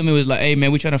that DM, it was like, hey,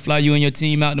 man, we trying to fly you and your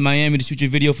team out to Miami to shoot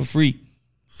your video for free.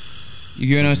 You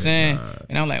get what I'm saying? God.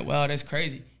 And I'm like, wow, that's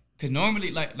crazy. Because normally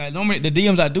the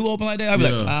DMs I do open like that, I'd be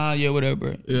like, whatever,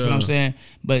 bro. You know what I'm saying?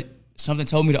 But something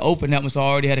told me to open that one, so I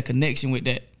already had a connection with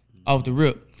that off the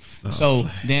rip.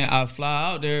 Then I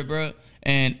fly out there, bro.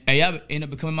 And AI ended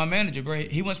up becoming my manager, bro.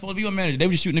 He wasn't supposed to be my manager. They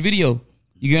were just shooting the video.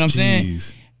 You get what I'm saying?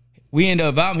 We ended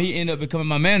up vibing. He ended up becoming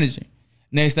my manager.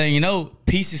 Next thing you know,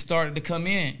 pieces started to come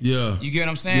in. Yeah. You get what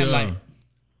I'm saying? Yeah. Like,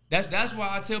 that's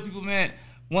why I tell people, man,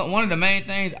 one of the main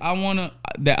things I wanna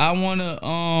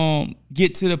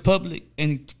get to the public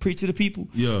and preach to the people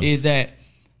is that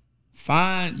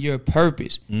find your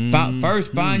purpose.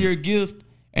 Find your gift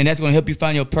And that's going to help you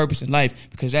find your purpose in life,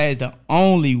 because that is the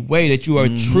only way that you are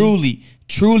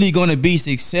truly going to be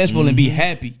successful and be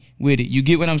happy with it. You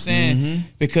get what I'm saying?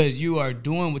 Because you are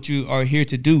doing what you are here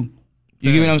to do.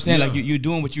 You get what I'm saying? Like you're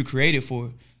doing what you created for.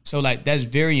 So like that's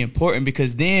very important,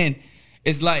 because then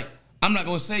it's like, I'm not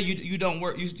going to say you don't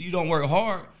work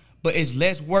hard, but it's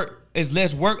less work. It's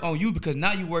less work on you, because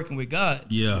now you're working with God.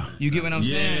 Yeah. You get what I'm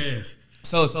saying?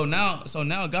 So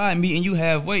now God meeting you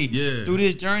halfway through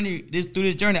this journey.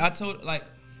 I told, like,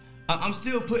 I'm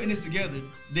still putting this together,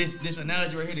 this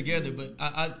analogy right here together. But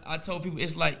I told people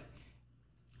it's like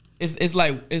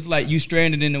you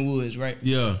stranded in the woods, right?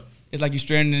 Yeah. It's like you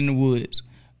stranded in the woods,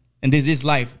 and this is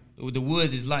life. The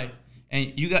woods is life,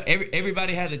 and you got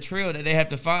everybody has a trail that they have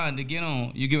to find to get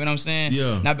on. You get what I'm saying?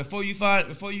 Yeah. Now before you find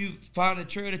the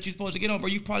trail that you're supposed to get on, bro,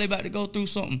 you probably about to go through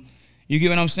something. You get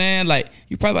what I'm saying? Like,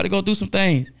 you probably about to go through some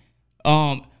things.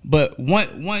 But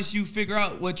once you figure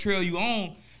out what trail you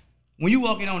on, when you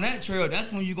walking on that trail,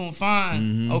 that's when you're going to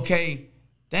find, okay,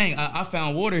 dang, I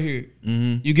found water here.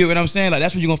 You get what I'm saying? Like,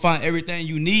 that's when you're going to find everything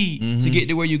you need to get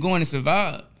to where you're going and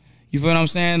survive. You feel what I'm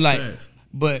saying? Like,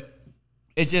 but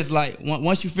it's just like,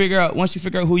 once you figure out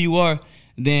who you are,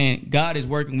 then God is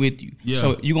working with you. Yeah.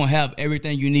 So you're going to have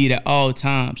everything you need at all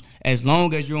times, as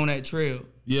long as you're on that trail.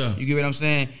 Yeah. You get what I'm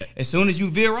saying? As soon as you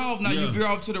veer off, you veer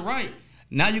off to the right.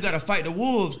 Now you got to fight the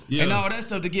wolves and all that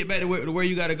stuff to get back to where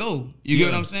you got to go. You get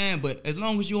what I'm saying? But as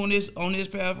long as you on this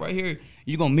path right here,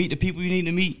 you're going to meet the people you need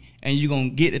to meet, and you're going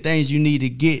to get the things you need to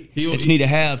get that you need to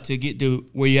have to get to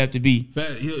where you have to be.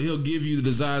 He'll give you the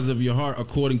desires of your heart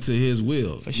according to his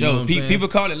will. For sure. You know people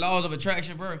call it laws of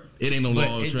attraction, bro. It ain't no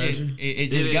law of attraction.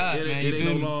 It's just God, man. It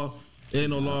ain't no law. It ain't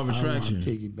no law of attraction. I want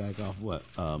to piggyback off what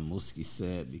Mooski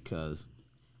said, because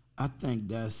I think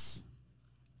that's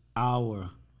our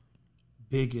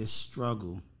biggest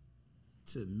struggle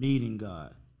to meeting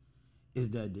God,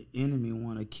 is that the enemy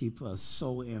want to keep us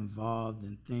so involved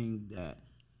in things that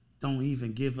don't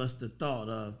even give us the thought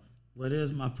of, what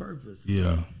is my purpose?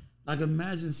 Yeah. Like,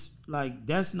 imagine, like,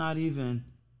 that's not even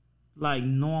like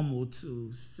normal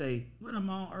to say, what am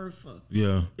I on earth for?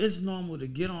 Yeah. It's normal to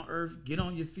get on earth, get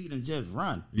on your feet, and just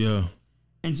run. Yeah.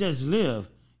 And just live.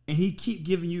 And he keep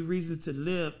giving you reason to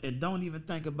live, and don't even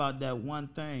think about that one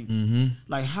thing.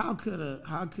 Like, how could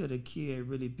a kid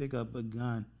really pick up a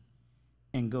gun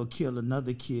and go kill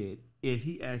another kid if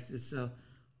he asks himself,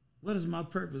 what is my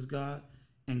purpose, God?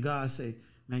 And God say,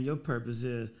 man, your purpose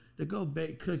is to go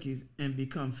bake cookies and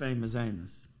become famous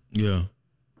Amos. Yeah.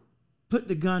 Put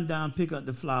the gun down, pick up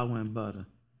the flour and butter.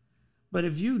 But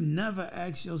if you never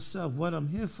ask yourself what I'm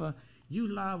here for, you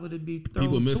liable to be thrown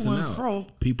to and fro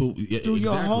through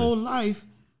your whole life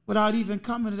without even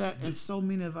coming to that. And so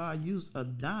many of our youth are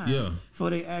dying before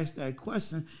they ask that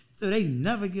question. So they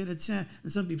never get a chance.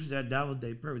 And some people said that was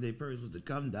their purpose. Their purpose was to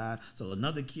come die so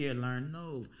another kid learned.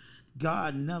 No,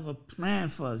 God never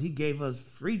planned for us. He gave us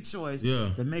free choice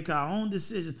to make our own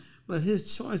decisions. But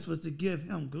his choice was to give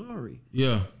him glory.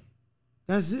 Yeah.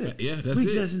 That's it. Yeah, we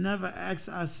just never ask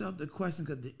ourselves the question,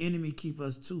 because the enemy keep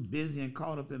us too busy and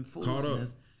caught up in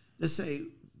foolishness to say,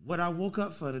 what I woke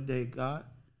up for today, God.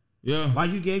 Yeah. Why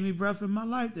you gave me breath in my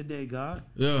life today, God.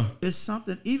 Yeah. It's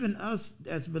something, even us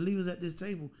as believers at this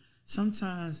table,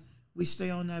 sometimes we stay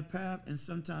on that path, and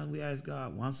sometimes we ask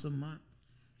God once a month,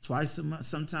 twice a month.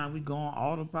 Sometimes we go on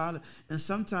autopilot, and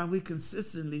sometimes we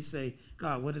consistently say,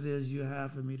 God, what it is you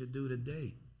have for me to do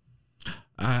today.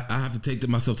 I have to take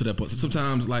myself to that point.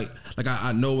 Sometimes, like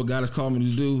I know what God has called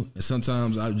me to do, and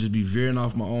sometimes I just be veering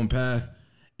off my own path,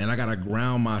 and I gotta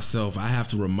ground myself. I have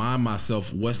to remind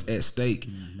myself what's at stake.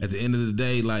 At the end of the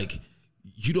day, like,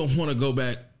 you don't want to go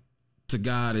back to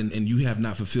God and you have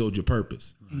not fulfilled your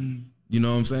purpose. You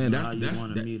know what I'm saying?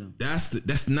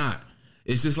 That's not.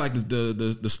 It's just like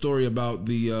the story about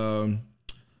the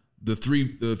three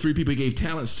people he gave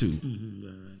talents to.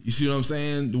 You see what I'm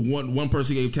saying? The one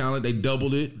person gave talent, they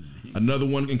doubled it. Another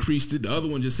one increased it. The other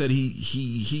one just said he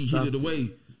hid it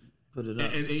away. Put it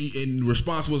up. And the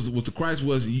response was to Christ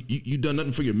was, you done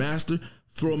nothing for your master.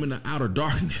 Throw him in the outer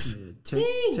darkness.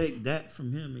 Yeah, take that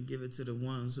from him and give it to the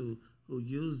ones who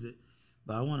used it.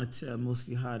 But I want to tell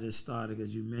Mooski how this started,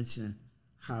 because you mentioned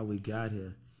how we got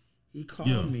here. He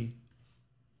called me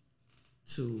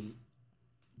to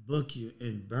book you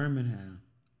in Birmingham.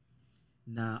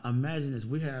 Now, imagine this.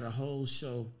 We had a whole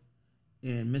show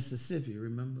in Mississippi,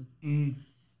 remember?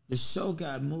 The show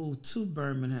got moved to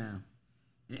Birmingham.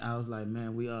 And I was like,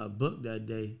 man, we booked that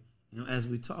day. And as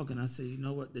we talking, I said, you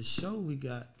know what? The show we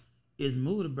got is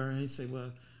moved to Birmingham. He said,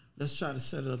 well, let's try to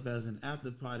set it up as an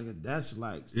after party. That's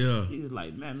like, he was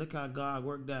like, man, look how God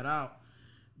worked that out.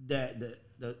 That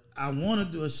I want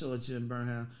to do a show at you in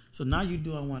Birmingham. So now you're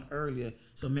doing one earlier.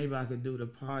 So maybe I could do the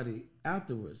party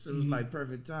afterwards. So it was like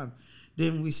perfect time.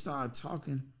 Then we started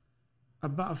talking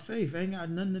about faith. Ain't got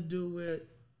nothing to do with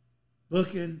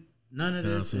booking, none of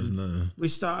this. We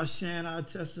started sharing our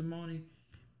testimony.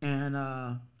 And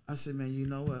I said, man, you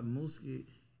know what? Mooski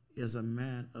is a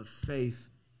man of faith.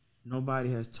 Nobody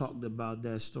has talked about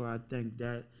that story. I think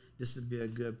that this would be a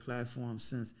good platform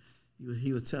since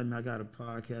he was telling me I got a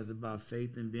podcast about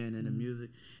faith and being in the music.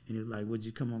 And he was like, would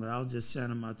you come on? I was just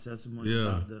sharing my testimony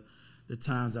about the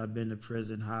times I've been to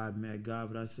prison, how I met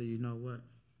God. But I said, you know what?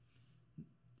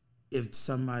 If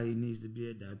somebody needs to be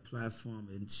at that platform,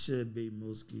 it should be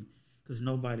Mooski. Because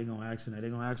nobody going to ask him that. They're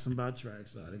going to ask him about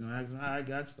trackstars. They're going to ask him how I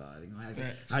got started. They're going to ask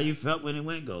him how you felt when it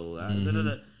went gold.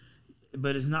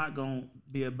 But it's not going to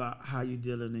be about how you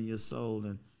dealing in your soul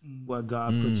and what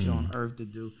God put you on earth to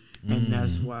do. And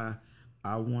that's why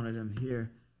I wanted him here.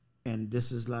 And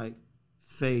this is like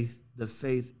the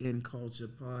Faith in Culture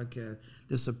podcast.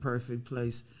 This is a perfect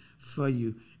place for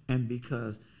you. And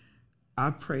because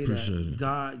I pray that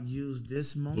God used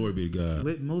this moment Glory be to God.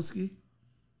 with Mooski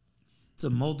to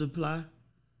multiply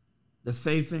the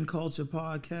Faith in Culture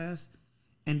podcast,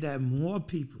 and that more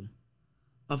people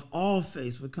of all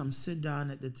faiths would come sit down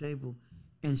at the table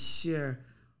and share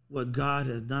what God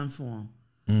has done for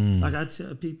them. Like I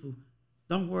tell people,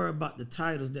 don't worry about the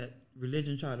titles that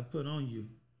religion try to put on you.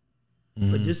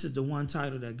 But this is the one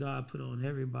title that God put on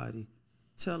everybody.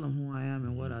 Tell them who I am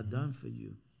and what I've done for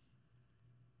you.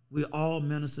 We're all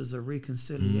ministers of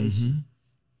reconciliation.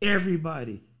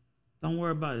 Everybody. Don't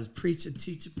worry about his preacher,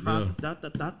 teacher,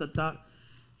 prophet,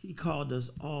 He called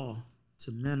us all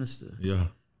to minister.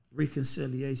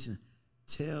 Reconciliation.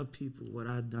 Tell people what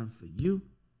I've done for you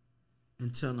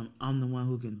and tell them I'm the one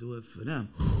who can do it for them.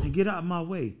 And get out of my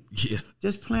way.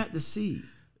 Just plant the seed.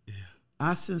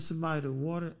 I send somebody to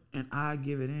water and I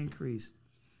give it increase.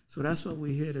 So that's what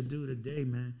we're here to do today,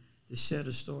 man. To share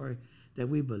the story that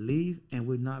we believe and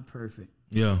we're not perfect.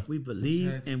 We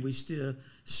believe and we still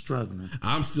struggling.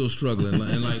 I'm still struggling.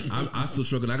 And like I'm still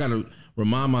struggling. I gotta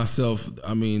remind myself,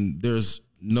 I mean, there's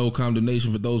no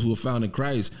condemnation for those who are found in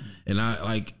Christ. And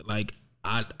I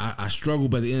struggle,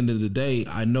 but at the end of the day,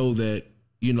 I know that,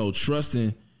 you know,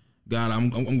 trusting God, I'm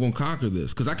gonna conquer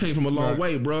this. Cause I came from a long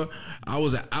way, bro. I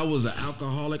was an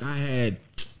alcoholic. I had,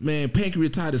 man,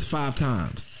 pancreatitis 5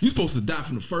 times. You're supposed to die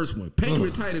from the first one.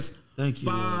 Pancreatitis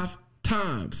 5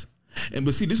 times. And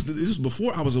but see, this was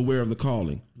before I was aware of the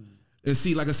calling. And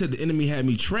see, like I said, the enemy had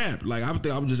me trapped. Like I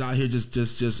think I was just out here,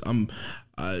 I'm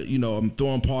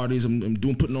throwing parties, I'm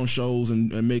putting on shows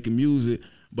and making music.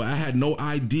 But I had no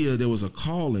idea there was a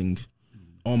calling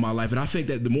on my life. And I think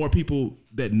that the more people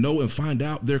that know and find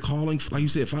out their calling, like you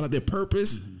said, find out their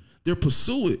purpose, they'll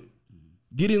pursue it.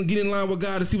 Get in line with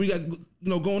God and see what you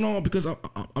got, going on. Because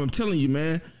I'm telling you,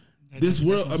 man, this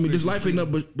world, this life ain't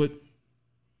nothing but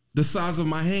the size of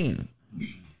my hand.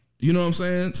 You know what I'm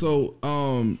saying? So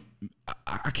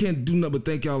I can't do nothing but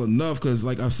thank y'all enough, because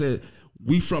like I said,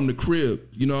 we from the crib.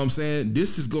 You know what I'm saying?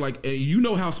 This is and you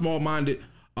know how small-minded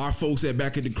our folks at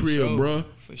back at the crib, bruh.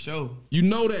 For sure. You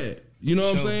know that. You know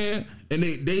what I'm saying? And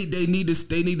they need to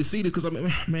see this,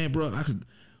 because man, bro,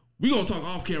 we gonna talk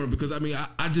off camera, because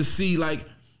I just see, like,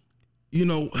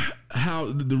 how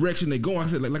the direction they go. I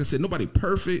said, like I said, nobody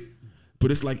perfect,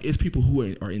 but it's people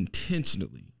who are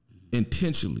intentionally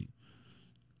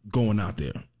going out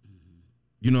there.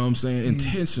 You know what I'm saying?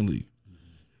 Intentionally.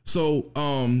 So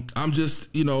I'm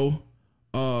just,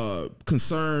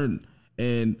 concerned,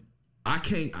 and I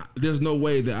can't. There's no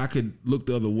way that I could look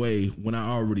the other way when I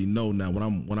already know now.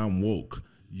 When I'm woke,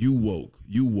 you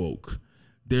woke.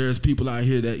 There's people out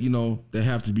here that that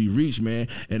have to be reached, man.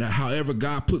 And however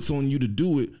God puts on you to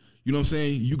do it, you know what I'm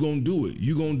saying? You gonna do it.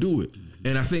 You gonna do it.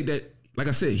 And I think that, like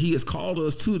I said, He has called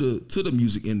us to the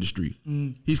music industry.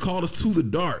 He's called us to the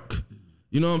dark.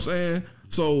 You know what I'm saying?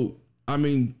 So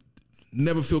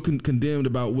never feel condemned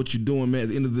about what you're doing, man. At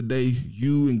the end of the day,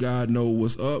 you and God know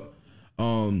what's up.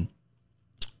 Man,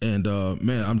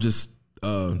 I'm just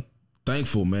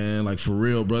thankful, man. Like, for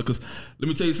real, bro. Because let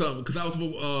me tell you something. Because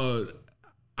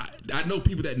I know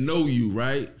people that know you,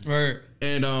 right? Right.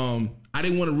 And I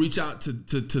didn't want to reach out to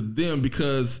them,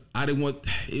 because I didn't want.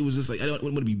 It was just like I didn't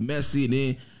want to be messy, and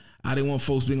then I didn't want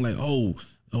folks being like, oh,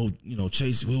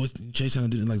 Chase, what's Chase trying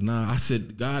to do? Like, nah. I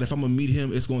said, God, if I'm gonna meet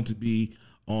him, it's going to be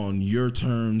on your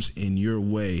terms, in your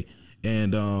way.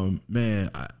 And man,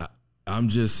 I'm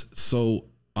just so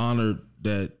honored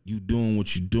that you doing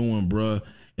what you doing, bruh,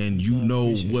 and you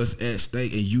know what's at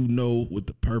stake, and you know what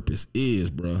the purpose is,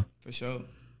 bruh. For sure.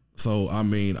 So I'm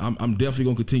definitely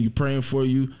gonna continue praying for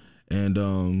you, And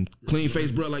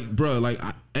Cleanface, bro, like,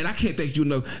 and I can't thank you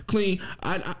enough. Clean,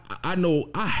 I know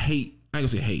I ain't gonna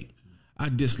say hate. I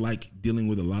dislike dealing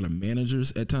with a lot of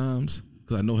managers at times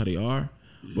because I know how they are.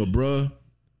 But bruh,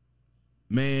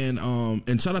 man,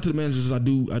 and shout out to the managers I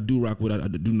do rock with. I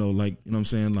do know, like, you know what I'm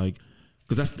saying, like,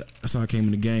 because that's how I came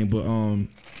in the game. But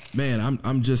man,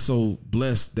 I'm just so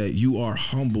blessed that you are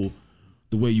humble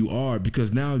the way you are,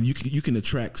 because now you can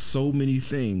attract so many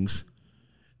things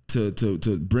to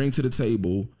bring to the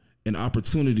table and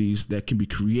opportunities that can be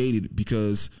created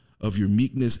because of your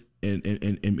meekness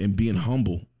and being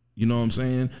humble. You know what I'm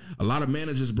saying? A lot of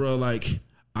managers, bro, like,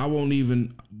 I won't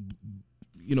even,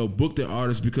 book their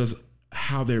artists because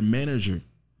how their manager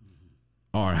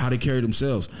are, how they carry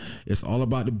themselves. It's all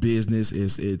about the business.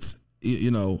 It's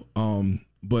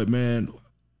but man,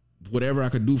 whatever I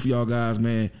could do for y'all guys,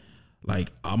 man,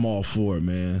 like, I'm all for it,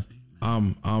 man.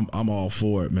 I'm all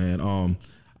for it, man.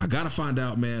 I gotta find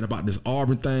out, man, about this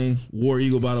Auburn thing. War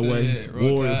Eagle, by the way.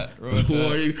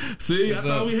 War Eagle. See, I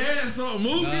thought we had something.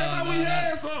 Mooski, I thought we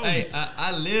had something. Hey,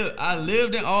 I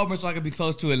lived in Auburn so I could be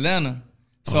close to Atlanta.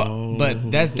 So,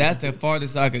 but that's the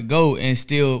farthest I could go and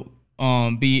still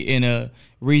be in a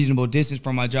reasonable distance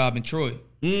from my job in Troy.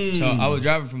 So I was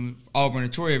driving from Auburn to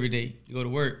Troy every day to go to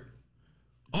work.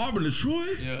 Auburn to Troy?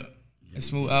 Yeah, a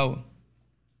smooth hour.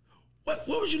 What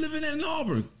was you living at in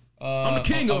Auburn? I'm the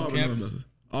king of Auburn. Campus.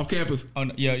 Off campus?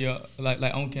 Yeah,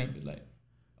 like on campus, like.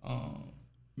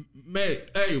 Man,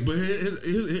 hey, but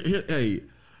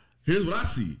here's what I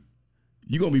see.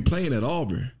 You gonna be playing at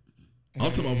Auburn.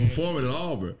 I'm talking about performing at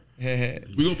Auburn.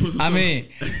 We gonna put some. I mean,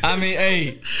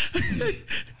 hey.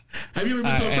 Have you ever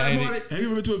been to a frat party? Have you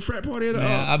ever been to a frat party at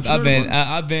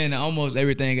I've been to almost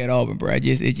everything at Auburn, bro.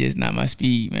 It's just not my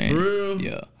speed, man. For real?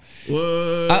 Yeah.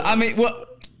 What? I mean, what?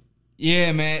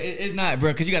 Yeah, man, it's not,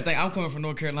 bro, because you got to think, I'm coming from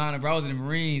North Carolina, bro. I was in the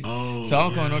Marines. So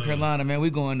I'm coming to North Carolina, man. We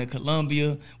going to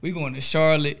Columbia. We going to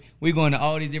Charlotte. We going to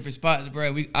all these different spots,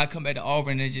 bro. I come back to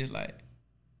Auburn, and it's just like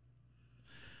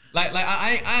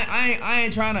I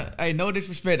ain't trying to, hey, no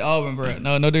disrespect to Auburn, bro.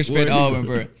 No disrespect to Auburn,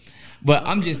 bro. But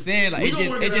I'm just saying, like,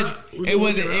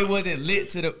 it wasn't lit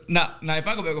to the now. If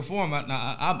I go back and perform,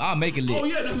 I'll make it lit. Oh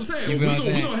yeah, that's what I'm saying. We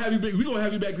gonna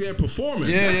have you back there performing.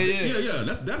 Yeah.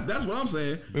 That's what I'm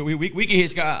saying. We can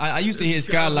hit Sky. I used to hit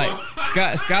Sky like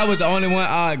Sky was the only one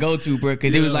I'd go to, bro,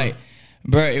 because it was like,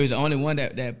 bro, it was the only one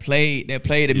that played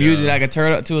the music that I could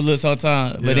turn up to a little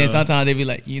sometimes. But then sometimes they be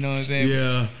like, you know what I'm saying?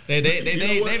 Yeah.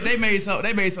 They made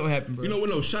something happen, bro. You know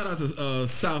what? No, shout out to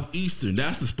Southeastern.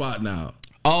 That's the spot now.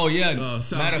 Oh yeah,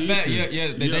 matter of fact,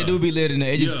 they do be lit in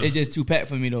there. It's just too packed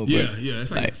for me though. Bro. Yeah,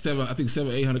 it's like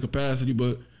 700-800 capacity,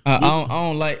 but I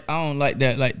don't like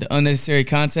that, like the unnecessary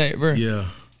contact, bro. Yeah,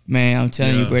 man, I'm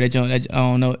telling you, bro. That I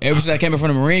don't know. Ever since I came in from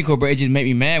the Marine Corps, bro, it just made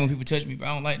me mad when people touch me, bro.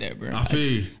 I don't like that, bro. I feel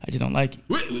you. I just don't like it.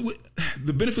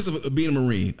 The benefits of being a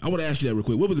Marine. I want to ask you that real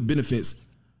quick. What were the benefits?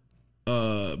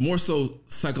 More so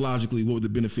psychologically, what were the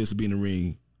benefits of being a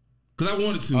Marine? Because I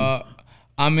wanted to.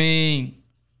 I mean,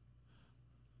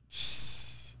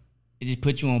 it just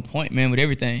puts you on point, man, with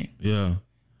everything. Yeah.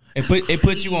 It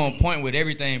puts you on point with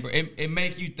everything, bro. It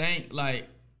make you think like,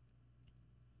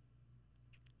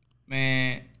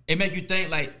 man, it make you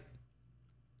think like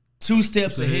 2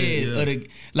 steps ahead of the,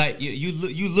 like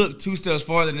you look 2 steps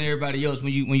farther than everybody else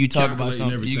when you talk about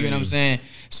something. Everything. You get what I'm saying?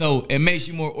 So it makes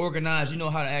you more organized. You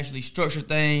know how to actually structure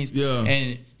things,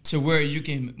 and to where you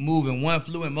can move in one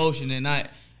fluid motion and not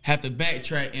have to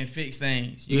backtrack and fix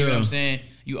things. You get what I'm saying?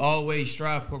 You always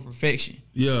strive for perfection.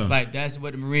 Yeah. Like, that's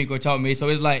what the Marine Corps taught me. So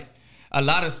it's like a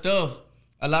lot of stuff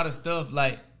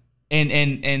like,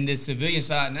 and the civilian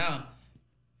side now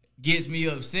gets me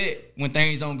upset when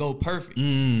things don't go perfect.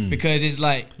 Because it's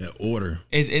like that order.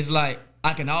 It's like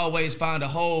I can always find a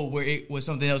hole where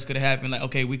something else could have happened. Like,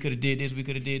 okay, we could have did this, we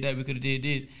could have did that, we could have did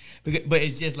this. But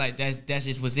it's just like that's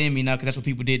just what's in me now, because that's what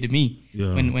people did to me.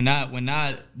 Yeah. When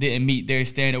I didn't meet their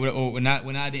standard, or when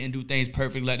I didn't do things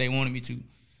perfect like they wanted me to.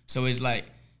 So it's like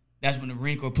that's when the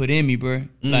Marine Corps put in me, bro.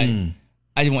 Like,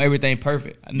 I just want everything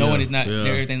perfect. Knowing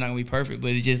everything's not gonna be perfect,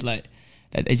 but it's just like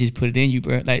they just put it in you,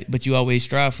 bro. Like, but you always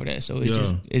strive for that, so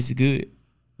it's good.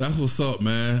 That's what's up,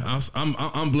 man.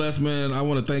 I'm blessed, man. I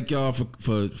want to thank y'all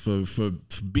for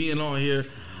being on here.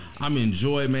 I'm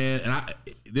enjoying, man, and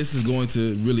this is going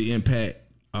to really impact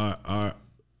our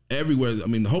everywhere. I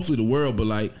mean, hopefully the world, but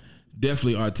like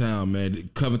definitely our town, man.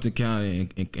 Covington County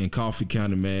and Coffee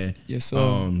County, man. Yes,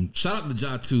 sir. Shout out to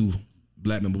Ja2,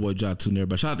 Black Member Boy Ja2 and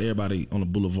everybody. Shout out to everybody on the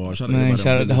boulevard. Shout out man, to everybody.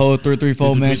 Shout out the whole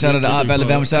 334, man. Shout out to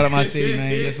Alabama. Shout out my city,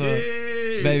 man. Yes, sir.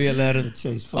 Baby Atlanta.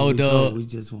 Chase, before we go, we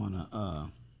just want to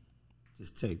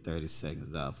just take 30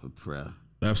 seconds out for prayer.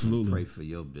 Absolutely. Pray for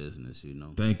your business, you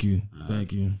know. Thank you.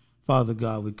 Thank you. Father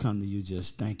God, we come to you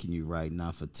just thanking you right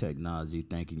now for technology,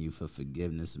 thanking you for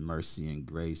forgiveness, mercy, and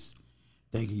grace.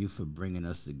 Thanking you for bringing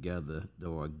us together the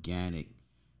organic,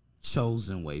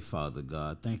 chosen way, Father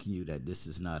God. Thanking you that this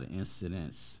is not an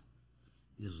incident.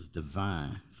 This was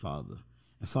divine, Father.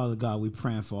 And Father God, we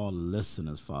praying for all the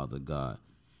listeners, Father God,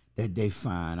 that they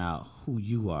find out who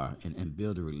you are and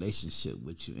build a relationship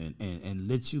with you and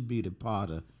let you be the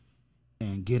potter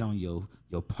and get on your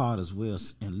potter's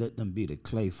wheels and let them be the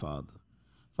clay, Father.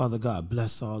 Father God,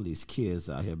 bless all these kids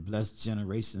out here. Bless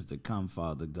generations to come,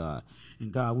 Father God.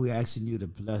 And God, we're asking you to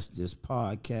bless this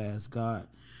podcast, God.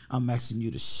 I'm asking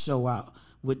you to show out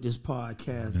with this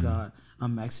podcast, God.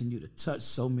 I'm asking you to touch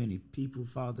so many people,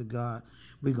 Father God.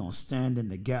 We're going to stand in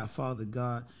the gap, Father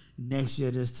God. Next year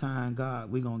this time,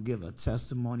 God, we're going to give a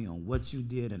testimony on what you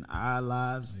did in our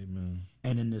lives. Amen.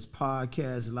 And in this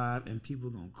podcast live, and people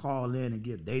are going to call in and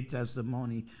give their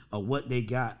testimony of what they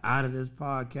got out of this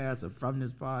podcast or from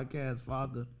this podcast,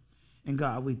 Father. And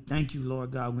God, we thank you,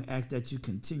 Lord God. We ask that you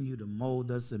continue to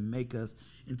mold us and make us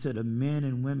into the men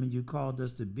and women you called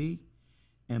us to be.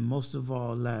 And most of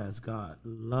all, last, God,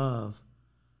 love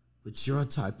with your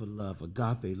type of love,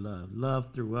 agape love.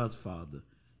 Love through us, Father.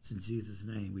 It's in Jesus'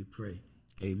 name we pray.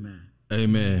 Amen.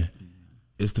 Amen.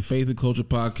 It's the Faith and Culture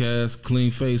Podcast.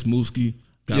 Cleanface, Mooski.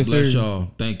 God Yes, bless sir.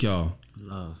 y'all. Thank y'all.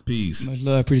 Love. Peace. Much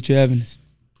love. Appreciate you having us.